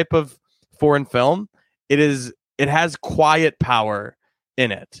this type of foreign film, it has quiet power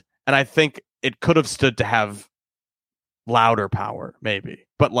in it. And I think it could have stood to have louder power, maybe.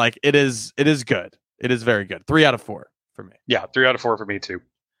 But like, it is good. It is very good. 3 out of 4 for me. Yeah, 3 out of 4 for me too.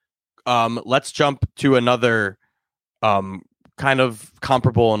 Let's jump to another kind of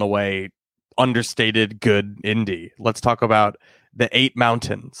comparable in a way, understated good indie. Let's talk about The 8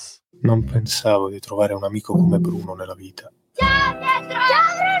 Mountains. Non pensavo di trovare un amico come Bruno nella vita. Ciao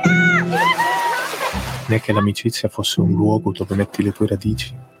Bruno! Né che l'amicizia fosse un luogo dove metti le tue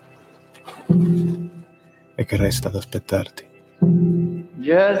radici e che resta ad aspettarti.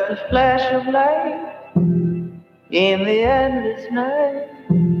 Just a flash of light in the endless night,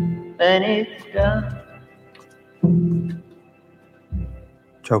 and it's done.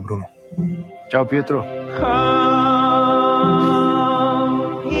 Ciao Bruno. Ciao Pietro. Come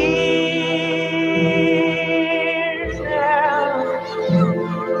here now,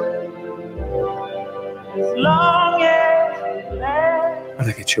 as long as it lasts.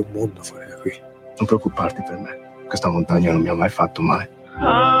 Guarda che c'è un mondo fuori da qui. Non preoccuparti per me. Questa montagna non mi ha mai fatto male.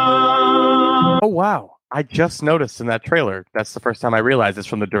 Oh, wow. I just noticed in that trailer, that's the first time I realized it's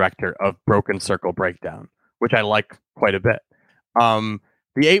from the director of Broken Circle Breakdown, which I like quite a bit.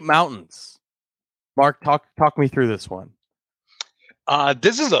 The 8 Mountains. Mark, talk me through this one.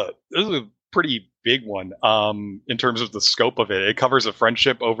 This is a pretty big one in terms of the scope of it. It covers a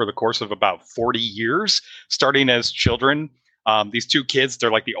friendship over the course of about 40 years, starting as children. These 2 kids,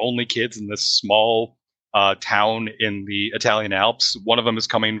 they're like the only kids in this small town in the Italian Alps. One of them is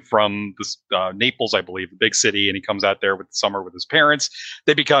coming from this, Naples, I believe, the big city, and he comes out there with summer with his parents.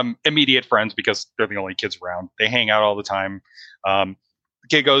 They become immediate friends because they're the only kids around. They hang out all the time. The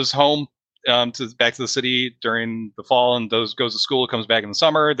kid goes home back to the city during the fall and goes to school, comes back in the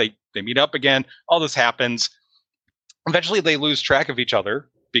summer. They meet up again. All this happens. Eventually they lose track of each other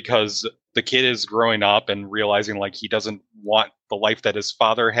because the kid is growing up and realizing like he doesn't want the life that his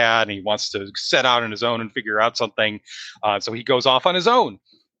father had, and he wants to set out on his own and figure out something. So he goes off on his own,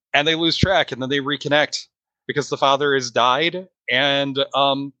 and they lose track, and then they reconnect because the father has died, and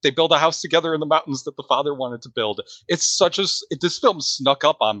they build a house together in the mountains that the father wanted to build. It's this film snuck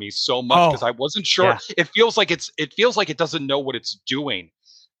up on me so much because I wasn't sure. Yeah. It feels like it doesn't know what it's doing.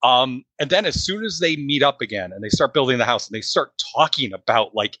 And then as soon as they meet up again and they start building the house and they start talking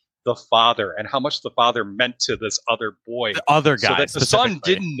about like the father and how much the father meant to this other boy, the other guy, so that the son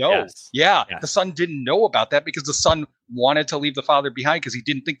didn't know. Yes. The son didn't know about that because the son wanted to leave the father behind because he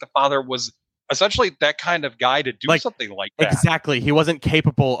didn't think the father was essentially that kind of guy to do something like that. Exactly. He wasn't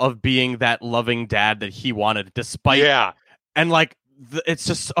capable of being that loving dad that he wanted, despite. Yeah. And like, it's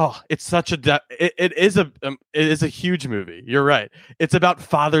just, it's such a, it is a huge movie. You're right. It's about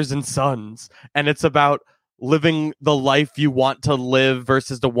fathers and sons, and it's about living the life you want to live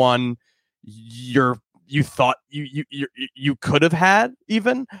versus the one you thought you could have had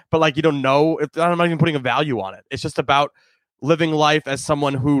even, but like, you don't know. I'm not even putting a value on it. It's just about living life as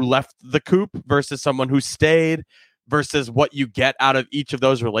someone who left the coop versus someone who stayed, versus what you get out of each of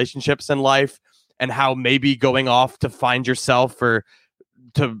those relationships in life, and how maybe going off to find yourself or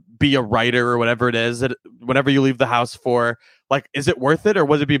to be a writer or whatever it is, whenever you leave the house for, like, is it worth it, or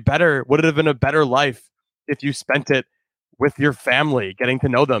would it be better? Would it have been a better life if you spent it with your family, getting to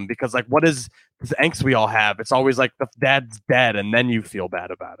know them? Because like, what is this angst we all have? It's always like the dad's dead and then you feel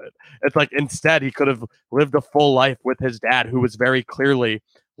bad about it. It's like, instead he could have lived a full life with his dad, who was very clearly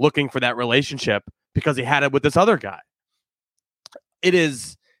looking for that relationship because he had it with this other guy. It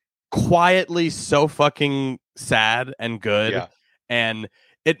is quietly so fucking sad and good. Yeah. And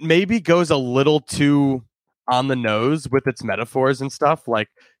it maybe goes a little too on the nose with its metaphors and stuff, like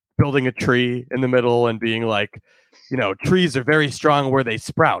building a tree in the middle and being like, trees are very strong where they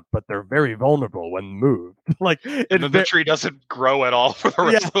sprout, but they're very vulnerable when moved. Like, and then the tree doesn't grow at all for the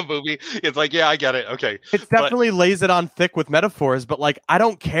rest of the movie. It's like, yeah, I get it. Okay. It definitely lays it on thick with metaphors, but like, I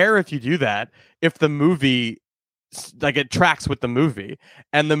don't care if you do that if the movie, like, it tracks with the movie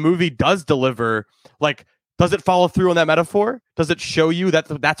and the movie does deliver. Like, does it follow through on that metaphor? Does it show you that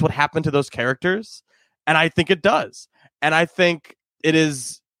that's what happened to those characters? And I think it does. And I think it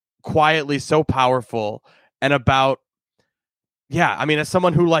is quietly so powerful and about, as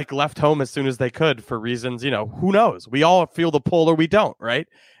someone who like left home as soon as they could for reasons, who knows? We all feel the pull or we don't, right?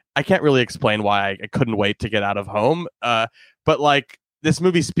 I can't really explain why I couldn't wait to get out of home. But like, this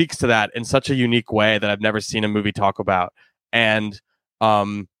movie speaks to that in such a unique way that I've never seen a movie talk about. And,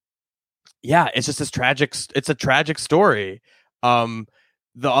 it's just it's a tragic story. The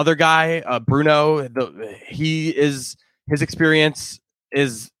other guy, Bruno, his experience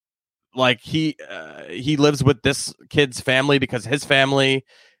is like he lives with this kid's family because his family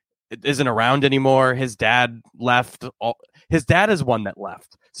isn't around anymore. His dad left. His dad is one that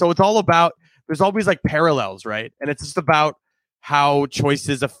left. So it's all about, there's always like parallels, right? And it's just about how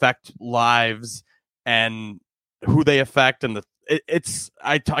choices affect lives and who they affect. And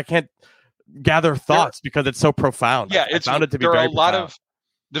I can't gather thoughts because it's so profound. Yeah, I found it to be very profound.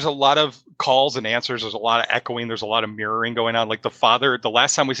 There's a lot of calls and answers. There's a lot of echoing. There's a lot of mirroring going on. Like the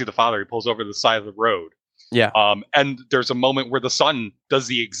last time we see the father, he pulls over to the side of the road. Yeah. And there's a moment where the son does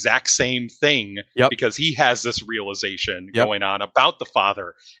the exact same thing because he has this realization going on about the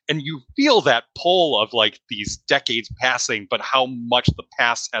father. And you feel that pull of like these decades passing, but how much the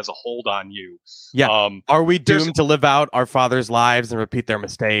past has a hold on you. Yeah. Are we doomed to live out our father's lives and repeat their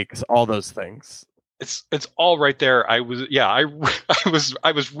mistakes? All those things. It's all right there. I was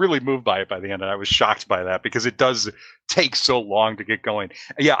really moved by it by the end, and I was shocked by that because it does take so long to get going.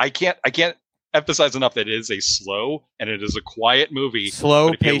 Yeah, I can't emphasize enough that it is a slow and it is a quiet movie.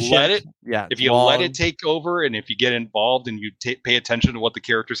 Slow, patient. If you let it take over, and if you get involved and you pay attention to what the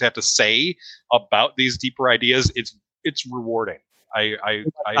characters have to say about these deeper ideas, it's rewarding.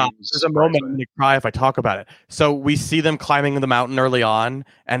 There's a moment I'm going to cry if I talk about it. So we see them climbing the mountain early on,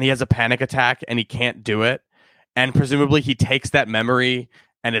 and he has a panic attack, and he can't do it. And presumably he takes that memory,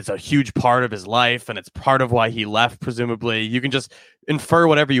 and it's a huge part of his life, and it's part of why he left, presumably. You can just infer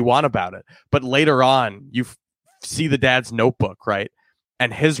whatever you want about it. But later on, you see the dad's notebook, right?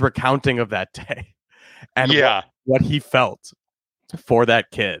 And his recounting of that day. And what he felt for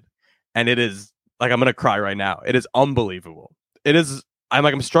that kid. And it is, like, I'm going to cry right now. It is unbelievable. It is.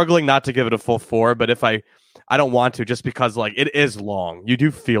 I'm struggling not to give it a full 4, but if I don't want to, just because like it is long. You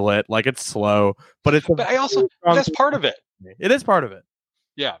do feel it, like it's slow, but it's. But that's part of it. It is part of it.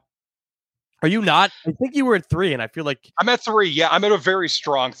 Yeah. Are you not? I think you were at 3, and I feel like I'm at 3. Yeah, I'm at a very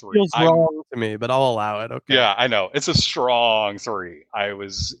strong 3. Feels wrong to me, but I'll allow it. Okay. Yeah, I know it's a strong 3.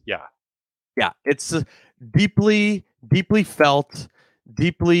 Yeah. It's deeply, deeply felt,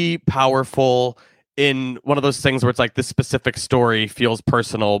 deeply powerful. In one of those things where it's like this specific story feels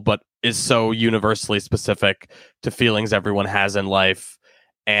personal, but is so universally specific to feelings everyone has in life.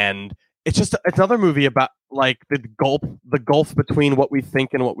 And it's another movie about like the gulf between what we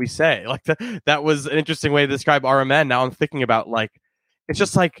think and what we say. Like that was an interesting way to describe RMN. Now I'm thinking about like, it's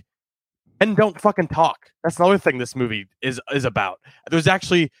just like, men don't fucking talk. That's another thing this movie is about. There's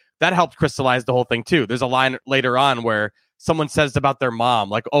actually, that helped crystallize the whole thing too. There's a line later on where someone says about their mom,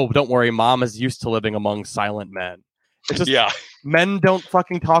 like, "Oh, don't worry, mom is used to living among silent men." It's just, men don't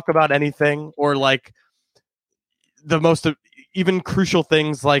fucking talk about anything, or like the most even crucial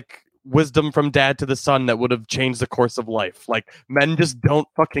things like wisdom from dad to the son that would have changed the course of life. Like, men just don't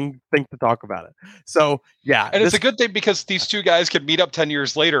fucking think to talk about it. So yeah, and it's a good thing because these two guys could meet up 10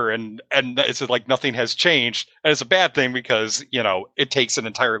 years later and it's like nothing has changed, and it's a bad thing because it takes an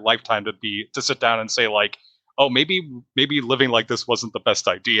entire lifetime to sit down and say like, oh, maybe living like this wasn't the best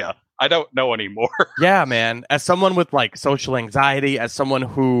idea. I don't know anymore. Yeah, man. As someone with like social anxiety, as someone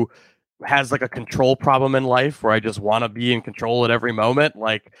who has like a control problem in life where I just want to be in control at every moment,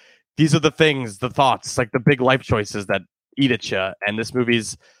 like these are the things, the thoughts, like the big life choices that eat at you. And this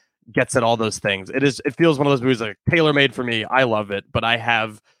movie's gets at all those things. It feels one of those movies like tailor-made for me. I love it, but I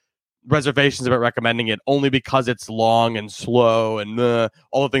have reservations about recommending it only because it's long and slow and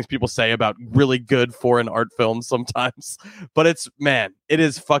all the things people say about really good foreign art films sometimes. But it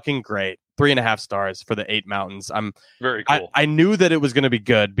is fucking great. 3.5 stars for the 8 Mountains. I'm very cool. I knew that it was going to be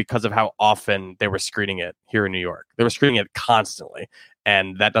good because of how often they were screening it here in New York. They were screening it constantly,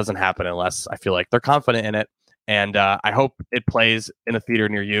 and that doesn't happen unless I feel like they're confident in it. And I hope it plays in a theater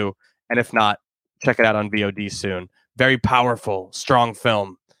near you. And if not, check it out on VOD soon. Very powerful, strong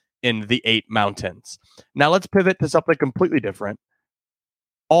film. in The Eight Mountains. Now let's pivot to something completely different.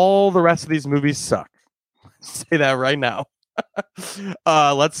 All the rest of these movies suck. Say that right now.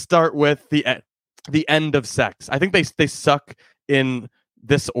 Let's start with the end of sex. I think they suck in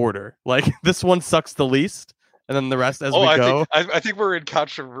this order. Like this one sucks the least, and then the rest as we go. I think we're in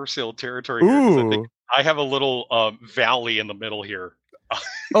controversial territory here. 'Cause I think I have a little valley in the middle here.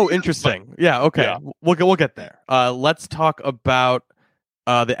 Oh, interesting. Yeah. Okay. Yeah. We'll get there. Let's talk about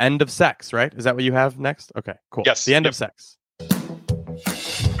the end of sex. Right? Is that what you have next? Okay. Cool. Yes. The end of sex.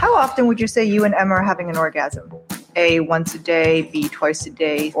 How often would you say you and Emma are having an orgasm? A, once a day, B, twice a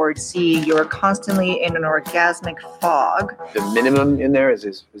day, or C, you're constantly in an orgasmic fog? The minimum in there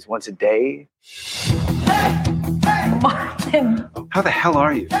is once a day. Martin. How the hell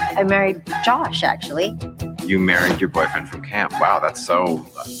are you? I married Josh, actually. You married your boyfriend from camp. Wow, that's so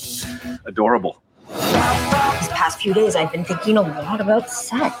adorable. These past few days, I've been thinking a lot about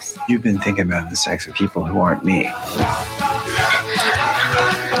sex. You've been thinking about the sex of people who aren't me.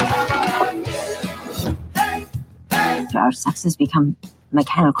 Our sex has become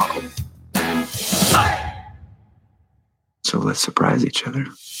mechanical. So let's surprise each other.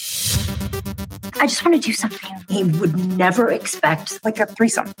 I just want to do something he would never expect, like a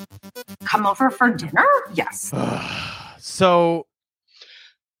threesome. Come over for dinner? Yes. So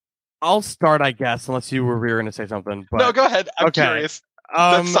I'll start, I guess, unless you were going to say something. But, no, go ahead. I'm curious.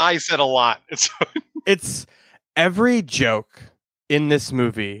 That size said a lot. It's every joke in this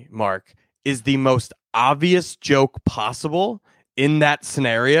movie, Mark, is the most obvious joke possible in that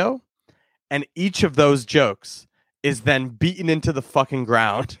scenario, and each of those jokes is then beaten into the fucking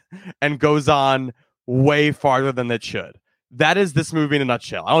ground and goes on way farther than it should. That is this movie in a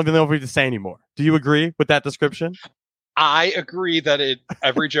nutshell. I don't even know if we have to say anymore. Do you agree with that description? I agree that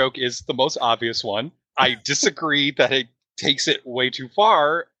every joke is the most obvious one. I disagree that it takes it way too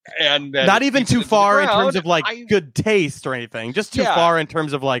far, and not even too far in terms of like good taste or anything. Just too far in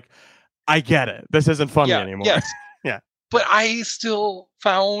terms of like, I get it. This isn't funny anymore. Yes. Yeah. But I still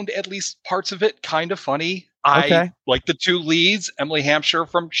found at least parts of it kind of funny. I like the two leads, Emily Hampshire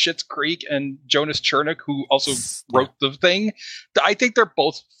from Schitt's Creek and Jonas Chernick, who also wrote the thing. I think they're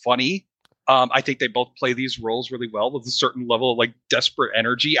both funny. I think they both play these roles really well with a certain level of like desperate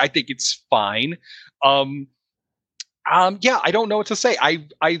energy. I think it's fine. Yeah, I don't know what to say.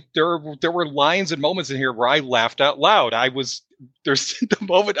 There were lines and moments in here where I laughed out loud. There's the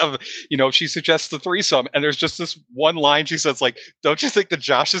moment of, she suggests the threesome, and there's just this one line she says, like, "Don't you think that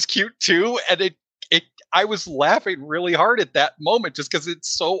Josh is cute too?" And I was laughing really hard at that moment just because it's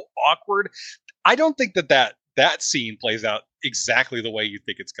so awkward. I don't think that scene plays out exactly the way you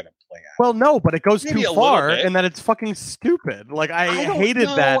think it's going to play out. Well, no, but it goes Maybe too far, and that it's fucking stupid. Like I hated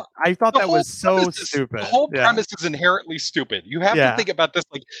that. I thought that was so stupid. The whole premise is inherently stupid. You have to think about this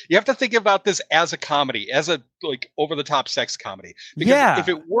you have to think about this as a comedy, as a like over the top sex comedy. Because if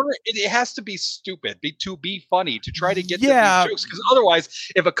it were, it has to be stupid, to be funny, to try to get to these jokes. Because otherwise,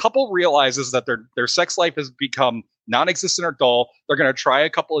 if a couple realizes that their sex life has become non-existent or dull, they're going to try a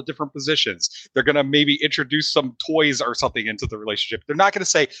couple of different positions. They're going to maybe introduce some toys or something into the relationship. They're not going to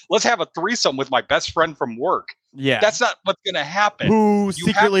say, "Let's have a threesome with my best friend from work." Yeah, that's not what's going to happen. Who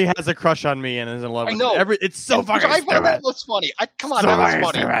secretly has a crush on me and is in love with me. It's so fucking I stupid. find that was funny. Come on, that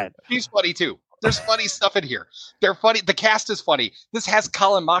was funny. He's funny too. There's funny stuff in here. They're funny. The cast is funny. This has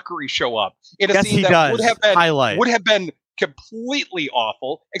Colin Mockery show up in a scene that would have been completely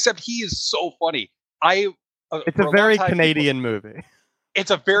awful, except he is so funny. It's a very Canadian movie.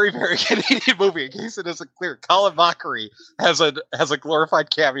 It's a very, very Canadian movie. In case it isn't clear, Colin Mockery has a glorified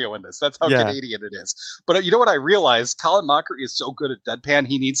cameo in this. That's how Canadian it is. But you know what I realized? Colin Mockery is so good at deadpan.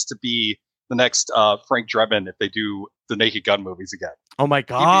 He needs to be the next Frank Drebin if they do the Naked Gun movies again. Oh my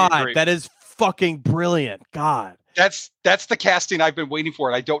god, that is fucking brilliant. God. That's the casting I've been waiting for,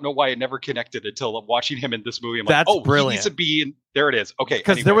 and I don't know why it never connected until watching him in this movie. I'm That's like, brilliant. He needs to be in. There it is. Okay,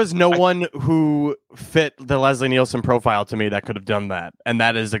 because there was no one who fit the Leslie Nielsen profile to me that could have done that, and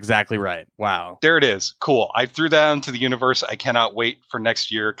that is exactly right. Wow, there it is. Cool. I threw that into the universe. I cannot wait for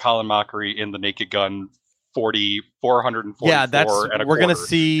next year. Colin Mockery in the Naked Gun 444. Yeah, we're gonna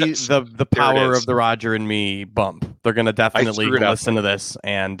see the power of the Roger and Me bump. They're gonna definitely listen to this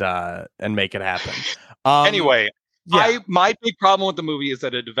and make it happen. Anyway. My big problem with the movie is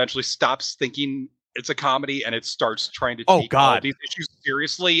that it eventually stops thinking it's a comedy and it starts trying to take all these issues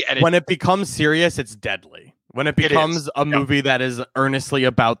seriously. And when it becomes serious, it's deadly. When it becomes a movie that is earnestly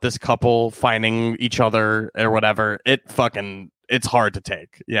about this couple finding each other or whatever, it's hard to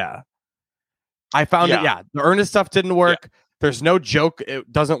take. Yeah. I found it. Yeah. The earnest stuff didn't work. There's no joke. It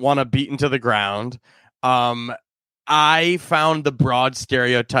doesn't want to beat into the ground. I found the broad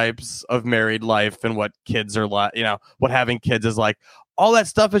stereotypes of married life and what kids are like, what having kids is like. All that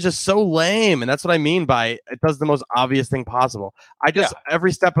stuff is just so lame. And that's what I mean by it does the most obvious thing possible.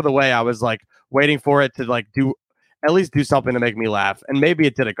 Every step of the way, I was like waiting for it to like at least do something to make me laugh. And maybe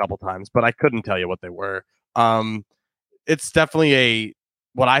it did a couple times, but I couldn't tell you what they were. It's definitely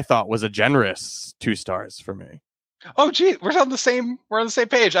what I thought was a generous 2 stars for me. Oh, gee, we're on the same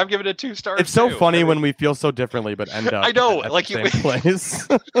page. I've given it 2 stars. It's so funny when we feel so differently, but end up I know, at like the same place.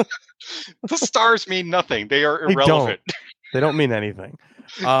 The stars mean nothing. They are irrelevant. They don't mean anything.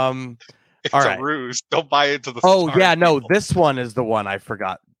 It's all right. a ruse. Don't buy into the Oh, stars, yeah, no, people. this one is the one I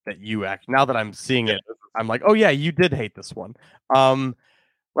forgot that you act. Now that I'm seeing it, I'm like, oh, yeah, you did hate this one.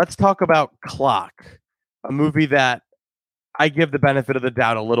 Let's talk about Clock, a movie that I give the benefit of the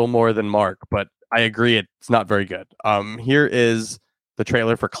doubt a little more than Mark, but I agree it's not very good. Here is the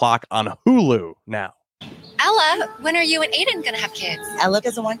trailer for Clock on Hulu now. Ella, when are you and Aiden going to have kids? Ella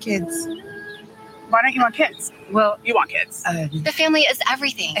doesn't want kids. Why don't you want kids? Well, you want kids. The family is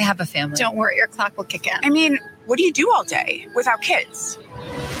everything. I have a family. Don't worry, your clock will kick in. I mean, what do you do all day without kids?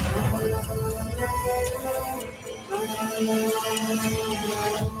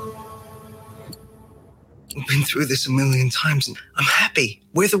 We've been through this a million times, and I'm happy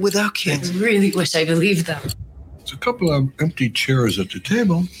with or without kids. I really wish I believed them. There's a couple of empty chairs at the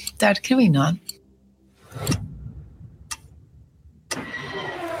table. Dad, can we not?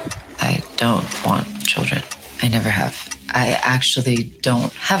 I don't want children. I never have. I actually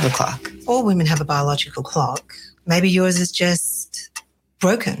don't have a clock. All women have a biological clock. Maybe yours is just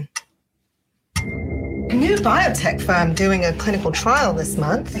broken. A new biotech firm doing a clinical trial this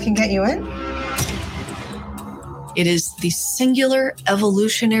month. I can get you in. It is the singular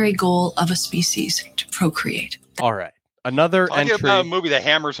evolutionary goal of a species to procreate. All right. Another Talking entry. about a movie that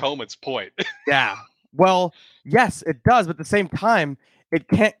hammers home its point. Yeah. Well, yes, it does. But at the same time, it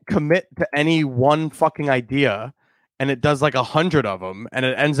can't commit to any one fucking idea. And it does like 100 of them. And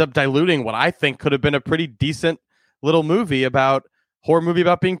it ends up diluting what I think could have been a pretty decent little horror movie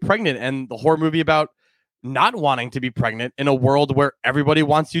about being pregnant, and the horror movie about not wanting to be pregnant in a world where everybody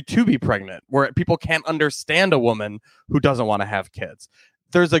wants you to be pregnant, where people can't understand a woman who doesn't want to have kids.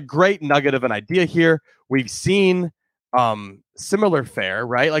 There's a great nugget of an idea here. We've seen similar fare,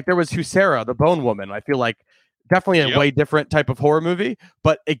 right? Like there was Husera, the Bone Woman. I feel like definitely a way different type of horror movie,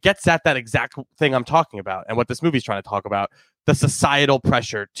 but it gets at that exact thing I'm talking about and what this movie's trying to talk about, the societal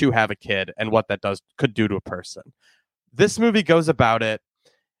pressure to have a kid and what that could do to a person. This movie goes about it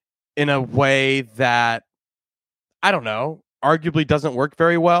in a way that, I don't know, arguably doesn't work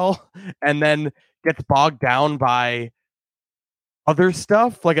very well, and then gets bogged down by other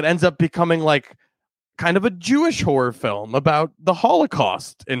stuff. Like it ends up becoming like kind of a Jewish horror film about the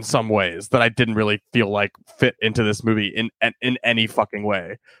Holocaust in some ways that I didn't really feel like fit into this movie in any fucking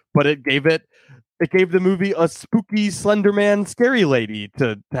way. But it gave the movie a spooky Slender Man scary lady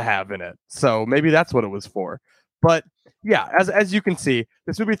to have in it. So maybe that's what it was for. But yeah, as you can see,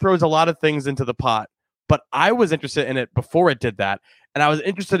 this movie throws a lot of things into the pot. But I was interested in it before it did that. And I was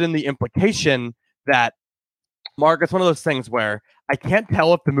interested in the implication that, Mark, it's one of those things where I can't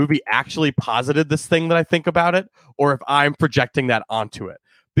tell if the movie actually posited this thing that I think about it, or if I'm projecting that onto it.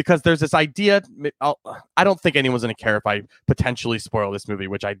 Because there's this idea, I don't think anyone's going to care if I potentially spoil this movie,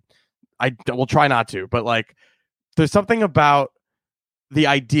 which I will try not to. But like, there's something about the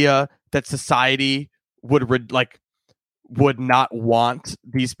idea that society would not want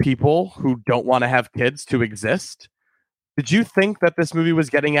these people who don't want to have kids to exist. Did you think that this movie was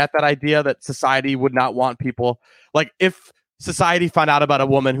getting at that idea that society would not want people? Like, if society found out about a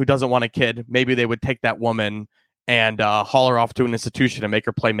woman who doesn't want a kid, maybe they would take that woman and haul her off to an institution and make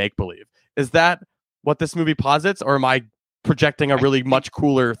her play make-believe. Is that what this movie posits, or am I projecting a really much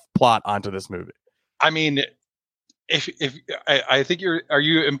cooler plot onto this movie? I mean, if I think are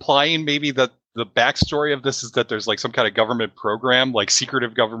you implying maybe that the backstory of this is that there's like some kind of government program, like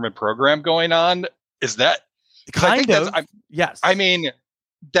secretive government program going on? Is that kind of? Yes. I mean,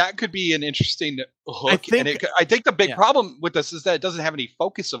 that could be an interesting hook. I think the big problem with this is that it doesn't have any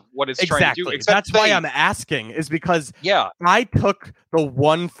focus of what it's trying to do. That's why I'm asking, is because I took the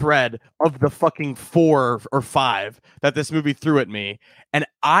one thread of the fucking 4 or 5 that this movie threw at me, and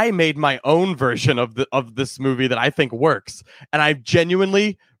I made my own version of this movie that I think works. And I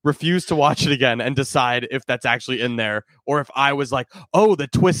genuinely refuse to watch it again and decide if that's actually in there, or if I was like, oh, the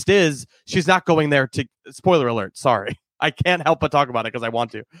twist is she's not going there to... Spoiler alert, sorry. I can't help but talk about it because I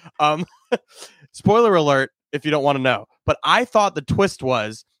want to. Spoiler alert if you don't want to know. But I thought the twist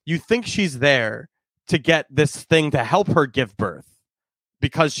was you think she's there to get this thing to help her give birth.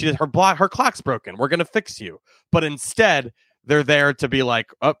 because her clock's broken. We're going to fix you. But instead, they're there to be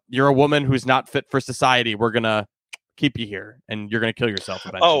like, oh, you're a woman who's not fit for society. We're going to keep you here and you're going to kill yourself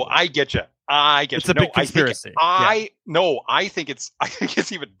eventually. Oh, I get you. It's a big conspiracy. I think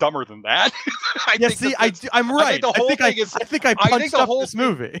it's even dumber than that. I'm right. I think I punched up this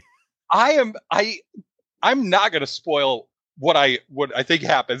movie. I'm not going to spoil what I think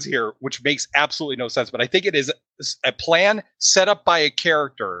happens here, which makes absolutely no sense. But I think it is a plan set up by a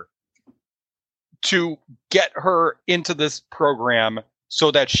character to get her into this program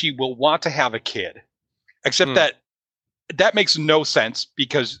so that she will want to have a kid. Except that makes no sense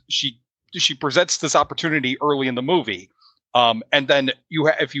because she presents this opportunity early in the movie. And then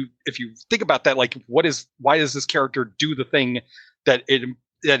if you think about that, like why does this character do the thing that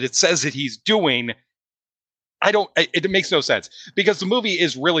it says that he's doing? It makes no sense because the movie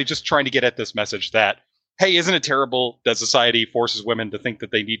is really just trying to get at this message that, hey, isn't it terrible that society forces women to think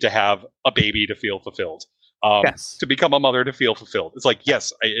that they need to have a baby to feel fulfilled? Yes. To become a mother to feel fulfilled. It's like,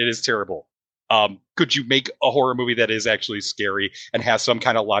 yes, it is terrible. Could you make a horror movie that is actually scary and has some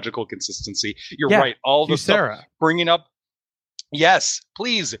kind of logical consistency? You're right. All the stuff bringing up. Yes,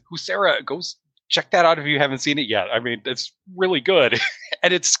 please. Husera, go check that out if you haven't seen it yet. I mean, it's really good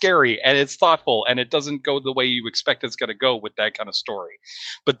and it's scary and it's thoughtful and it doesn't go the way you expect it's going to go with that kind of story.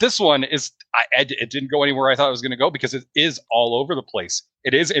 But this one is, it didn't go anywhere I thought it was going to go because it is all over the place.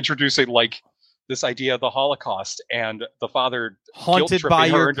 It is introducing like this idea of the Holocaust and the father haunted by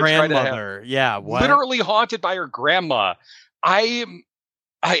your grandmother. Yeah. What? Literally haunted by her grandma. I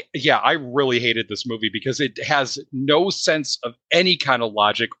really hated this movie because it has no sense of any kind of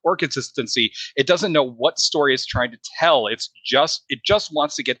logic or consistency. It doesn't know what story it's trying to tell. It just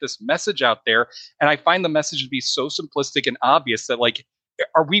wants to get this message out there. And I find the message to be so simplistic and obvious that like,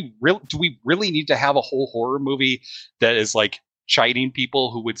 do we really need to have a whole horror movie that is like chiding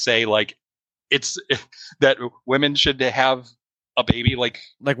people who would say like, it's that women should have a baby, like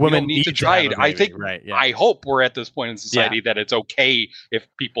women need to try it. I think, right? Yeah. I hope we're at this point in society that it's okay if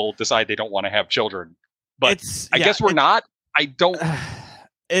people decide they don't want to have children. But I guess we're not. I don't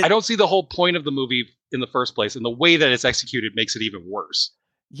see the whole point of the movie in the first place, and the way that it's executed makes it even worse.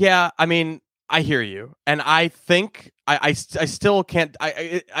 Yeah, I mean, I hear you, and I think I still can't.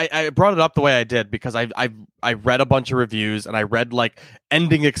 I brought it up the way I did because I read a bunch of reviews and I read like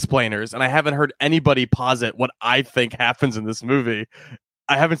ending explainers, and I haven't heard anybody posit what I think happens in this movie.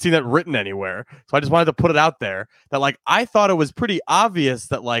 I haven't seen that written anywhere, so I just wanted to put it out there that like I thought it was pretty obvious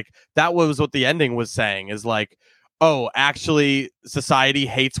that like that was what the ending was saying is like, oh, actually, society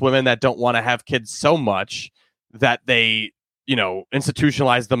hates women that don't want to have kids so much that they,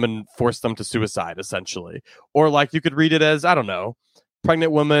 institutionalize them and force them to suicide, essentially. Or like you could read it as, I don't know,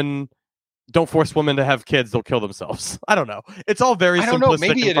 pregnant women don't force women to have kids, they'll kill themselves. I don't know. It's all very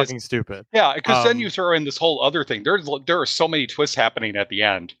simplistic and fucking stupid. Yeah, because then you throw in this whole other thing. There are so many twists happening at the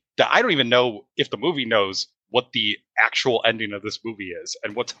end that I don't even know if the movie knows what the actual ending of this movie is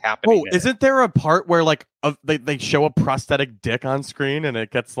and what's happening. Oh, isn't there a part where like they show a prosthetic dick on screen and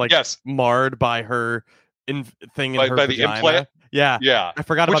it gets like marred by her thing in her by vagina? The implant? Yeah. I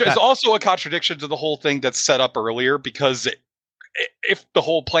forgot about that. Which is also a contradiction to the whole thing that's set up earlier because if the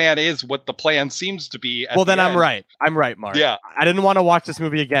whole plan is what the plan seems to be, then I'm right. I'm right, Mark. Yeah. I didn't want to watch this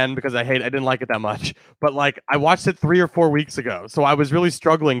movie again because I didn't like it that much. But like I watched it 3 or 4 weeks ago, so I was really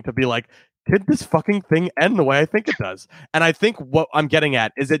struggling to be like, did this fucking thing end the way I think it does? And I think what I'm getting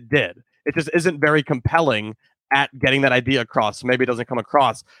at is it did. It just isn't very compelling at getting that idea across. Maybe it doesn't come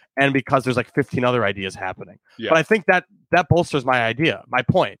across, and because there's like 15 other ideas happening. Yeah. But I think that bolsters my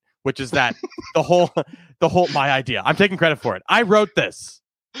point, which is that the whole my idea. I'm taking credit for it. I wrote this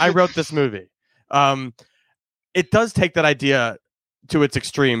movie. It does take that idea to its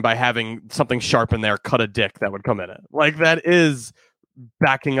extreme by having something sharp in there, cut a dick that would come in it. Like that is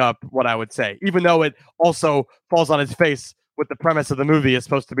backing up what I would say, even though it also falls on its face with the premise of the movie is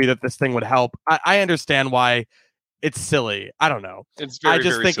supposed to be that this thing would help. I understand why it's silly. I don't know. It's very, I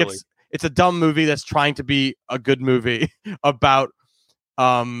just very think silly. It's a dumb movie that's trying to be a good movie about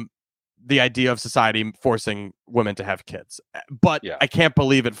the idea of society forcing women to have kids. But I can't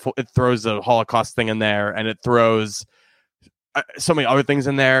believe it throws a Holocaust thing in there, and it throws so many other things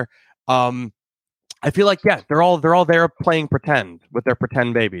in there. I feel like they're all there playing pretend with their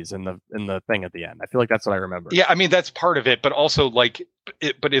pretend babies in the thing at the end. I feel like that's what I remember. Yeah, I mean that's part of it, but also like,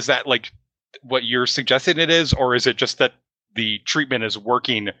 but is that like what you're suggesting it is, or is it just that the treatment is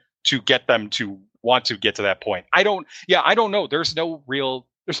working to get them to want to get to that point? I don't know. There's no real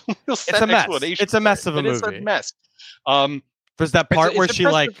it's a mess. explanation. It's a mess of a movie. It's a mess. There's that part where she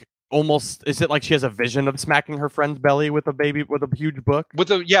like almost, is it like she has a vision of smacking her friend's belly with a huge book?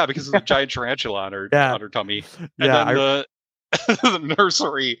 Because of the giant tarantula on her tummy. And then the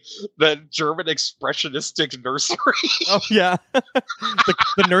nursery, the German expressionistic nursery. Oh yeah,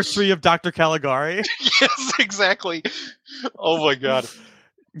 the nursery of Dr. Caligari. Yes, exactly. Oh my god.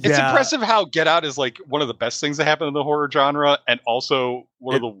 It's impressive how Get Out is like one of the best things that happen in the horror genre, and also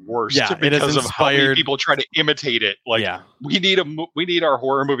one of the worst because of how many people try to imitate it. Like, we need our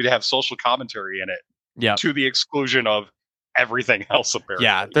horror movie to have social commentary in it, to the exclusion of everything else.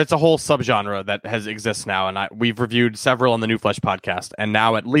 Apparently, there's a whole subgenre that exists now, and we've reviewed several on the New Flesh podcast, and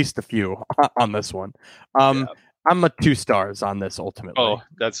now at least a few on this one. I'm a 2 stars on this ultimately. Oh,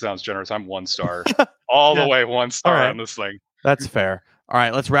 that sounds generous. I'm 1 star, all the way 1 star on this thing. That's fair. All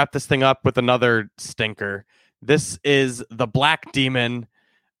right, let's wrap this thing up with another stinker. This is The Black Demon.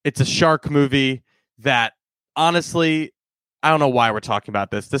 It's a shark movie that, honestly, I don't know why we're talking about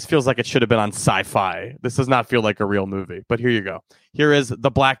this. This feels like it should have been on Sci-Fi. This does not feel like a real movie, but here you go. Here is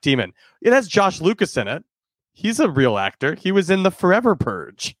The Black Demon. It has Josh Lucas in it. He's a real actor. He was in The Forever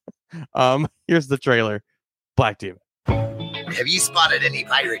Purge. Here's the trailer. Black Demon. Have you spotted any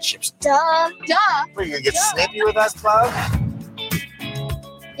pirate ships? Duh. Are you gonna get snippy with us, Bob?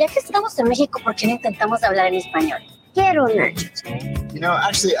 Ya que estamos en México, ¿por qué no intentamos hablar en español? Quiero nachos. You know,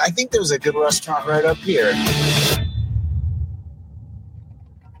 actually, I think there's a good restaurant right up here.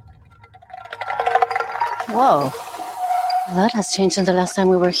 Whoa. A lot has changed since the last time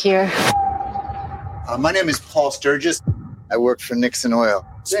we were here. My name is Paul Sturgis. I work for Nixon Oil.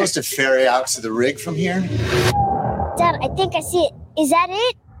 I'm supposed to ferry out to the rig from here. Dad, I think I see it. Is that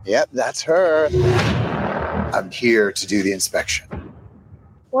it? Yep, that's her. I'm here to do the inspection.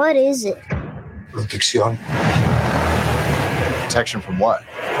 What is it? Protection. Protection from what?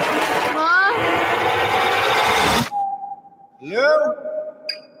 Mom? Hello?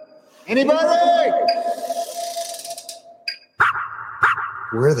 Anybody?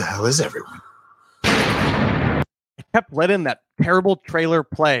 Where the hell is everyone? I kept letting that terrible trailer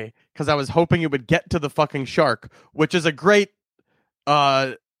play because I was hoping it would get to the fucking shark, which is a great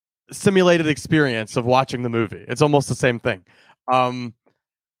simulated experience of watching the movie. It's almost the same thing.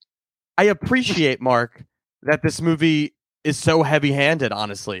 I appreciate, Mark, that this movie is so heavy-handed,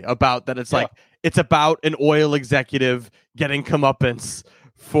 honestly, about that it's like, it's about an oil executive getting comeuppance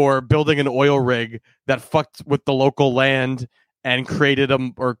for building an oil rig that fucked with the local land and created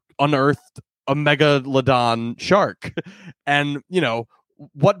or unearthed a megalodon shark. And, you know,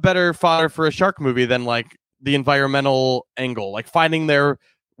 what better fodder for a shark movie than like the environmental angle, like finding their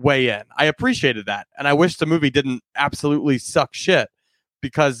way in. I appreciated that. And I wish the movie didn't absolutely suck shit,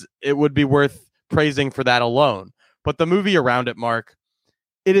 because it would be worth praising for that alone. But the movie around it, Mark,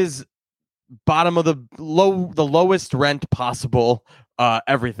 it is bottom of the lowest rent possible,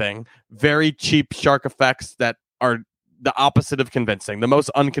 everything. Very cheap shark effects that are the opposite of convincing. The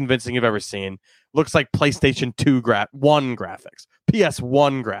most unconvincing you've ever seen. Looks like PlayStation 1 graphics.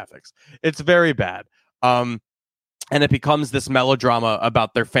 PS1 graphics. It's very bad. And it becomes this melodrama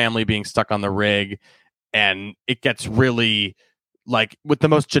about their family being stuck on the rig, and it gets really like with the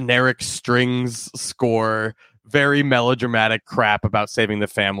most generic strings score, very melodramatic crap about saving the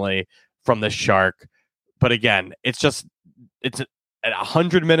family from the shark. But again, it's a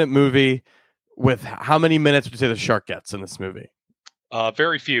 100-minute movie with how many minutes would you say the shark gets in this movie?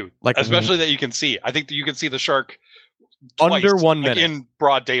 Very few, like especially that you can see. I think that you can see the shark under 1 minute in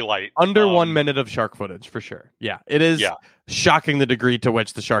broad daylight. Under 1 minute of shark footage for sure. Yeah, it is shocking the degree to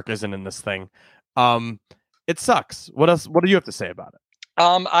which the shark isn't in this thing. It sucks. What else? What do you have to say about it?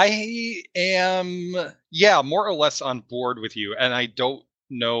 I am, more or less on board with you, and I don't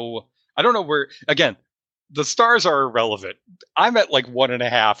know where. Again, the stars are irrelevant. I'm at like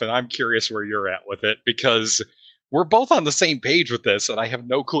 1.5, and I'm curious where you're at with it, because we're both on the same page with this, and I have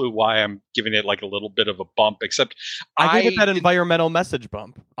no clue why I'm giving it like a little bit of a bump, except I gave it that environmental message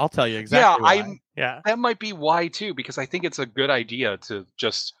bump. I'll tell you exactly why. That might be why too, because I think it's a good idea to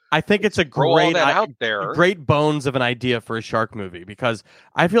just. I think it's a great bones of an idea for a shark movie, because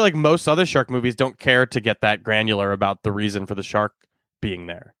I feel like most other shark movies don't care to get that granular about the reason for the shark being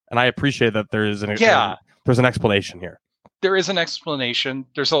there, and I appreciate that there's an explanation here. There is an explanation.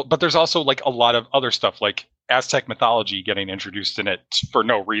 But there's also like a lot of other stuff, like Aztec mythology getting introduced in it for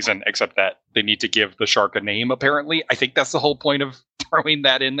no reason except that they need to give the shark a name. Apparently, I think that's the whole point of throwing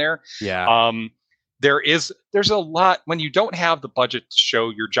that in there. Yeah. There's a lot when you don't have the budget to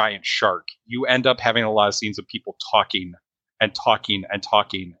show your giant shark. You end up having a lot of scenes of people talking and talking and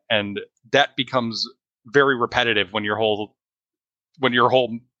talking, and that becomes very repetitive when your whole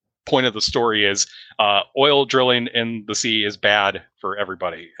point of the story is oil drilling in the sea is bad for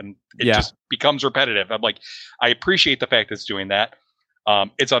everybody, and it just becomes repetitive. I'm like, I appreciate the fact it's doing that.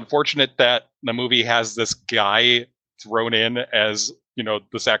 It's unfortunate that the movie has this guy thrown in as, you know,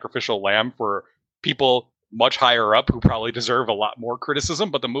 the sacrificial lamb for people much higher up who probably deserve a lot more criticism,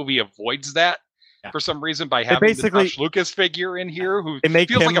 but the movie avoids that for some reason by having the Josh Lucas figure in here who They make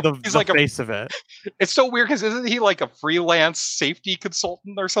feels him like the face of it. It's so weird because isn't he like a freelance safety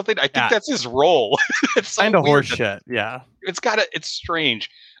consultant or something? I think that's his role. It's so kind of weird horseshit. Yeah, it's strange.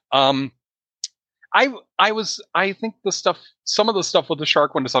 I think some of the stuff with the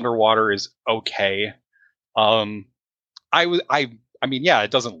shark when it's underwater is okay. I mean, yeah,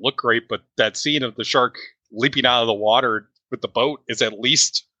 it doesn't look great, but that scene of the shark leaping out of the water with the boat is at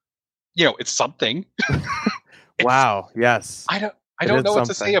least, you know, it's something. Wow. Yes. I don't know what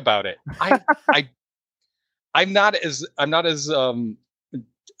to say about it. I'm not as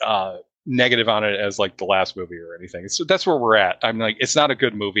negative on it as like the last movie or anything. So that's where we're at. I'm like, it's not a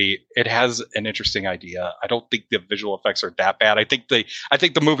good movie. It has an interesting idea. I don't think the visual effects are that bad. I think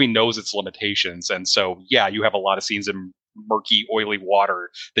the movie knows its limitations, and so yeah, you have a lot of scenes in murky, oily water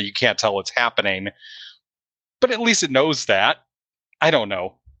that you can't tell what's happening. But at least it knows that. I don't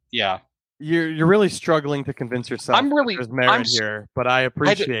know. Yeah. You're really struggling to convince yourself there's merit here, but I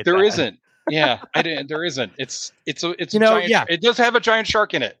appreciate there that. Isn't. Yeah, there isn't. It's you a know, giant, yeah. It does have a giant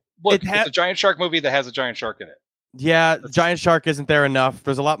shark in it. Look, it's a giant shark movie that has a giant shark in it. Yeah, giant shark isn't there enough.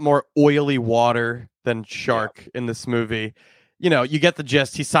 There's a lot more oily water than shark in this movie. You know, you get the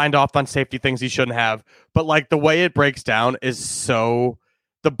gist. He signed off on safety things he shouldn't have, but like the way it breaks down is so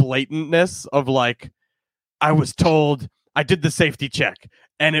the blatantness of like, I was told I did the safety check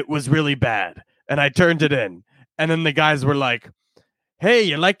and it was really bad and I turned it in. And then the guys were like, hey,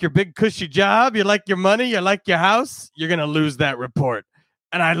 you like your big cushy job? You like your money? You like your house? You're going to lose that report.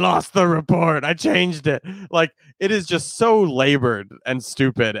 And I lost the report. I changed it. Like, it is just so labored and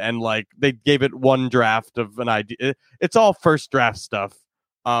stupid. And like, they gave it one draft of an idea. It's all first draft stuff.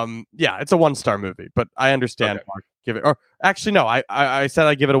 Yeah, it's a 1-star movie, but I understand. Okay. Mark, give it, or actually, no, I said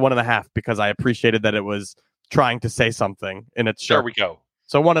I give it a 1.5 because I appreciated that it was trying to say something in its show. There we go.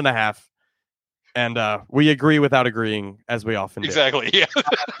 So 1.5. And we agree without agreeing, as we often do. Exactly. Yeah.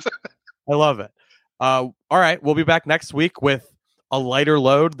 I love it. All right. We'll be back next week with a lighter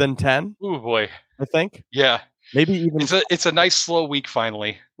load than 10. Oh boy. I think. Yeah. Maybe even it's a nice slow week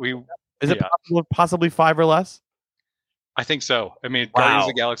finally. Is it possibly 5 or less? I think so. I mean, Guardians of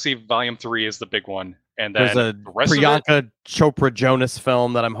the Galaxy Volume 3 is the big one. And then there's a the rest Priyanka Chopra Jonas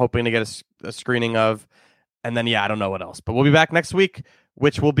film that I'm hoping to get a screening of. And then, yeah, I don't know what else. But we'll be back next week,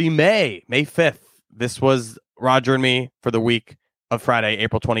 which will be May 5th. This was Roger and me for the week of Friday,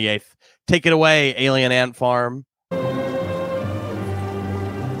 April 28th. Take it away, Alien Ant Farm.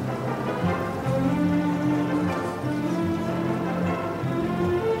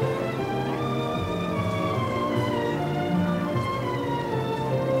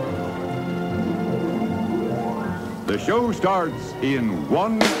 The show starts in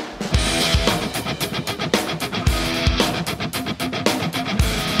 1...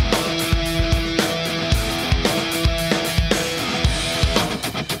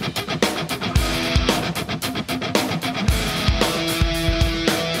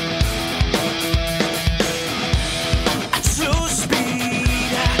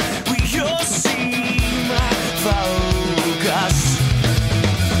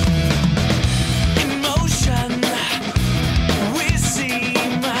 Emotion, we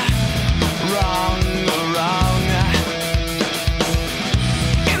seem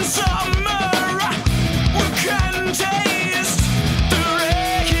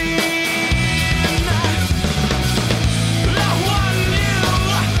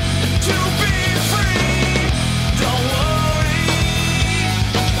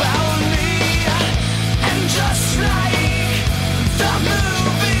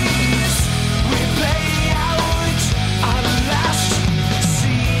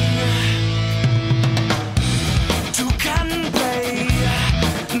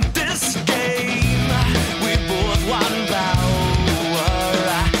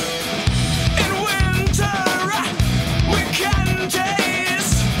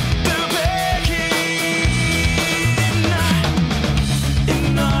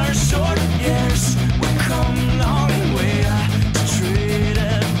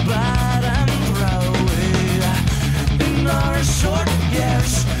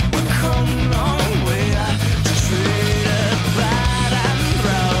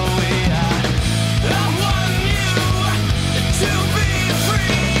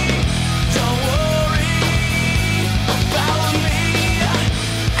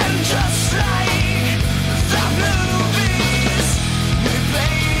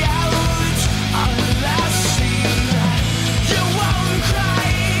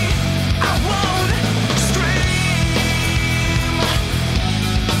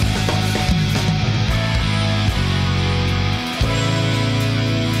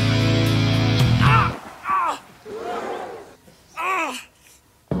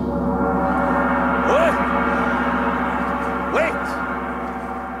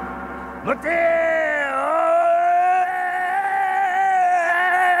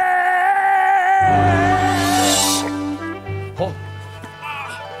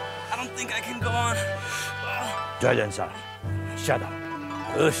Dragons are. Shut up.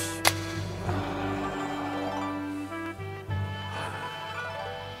 Ush.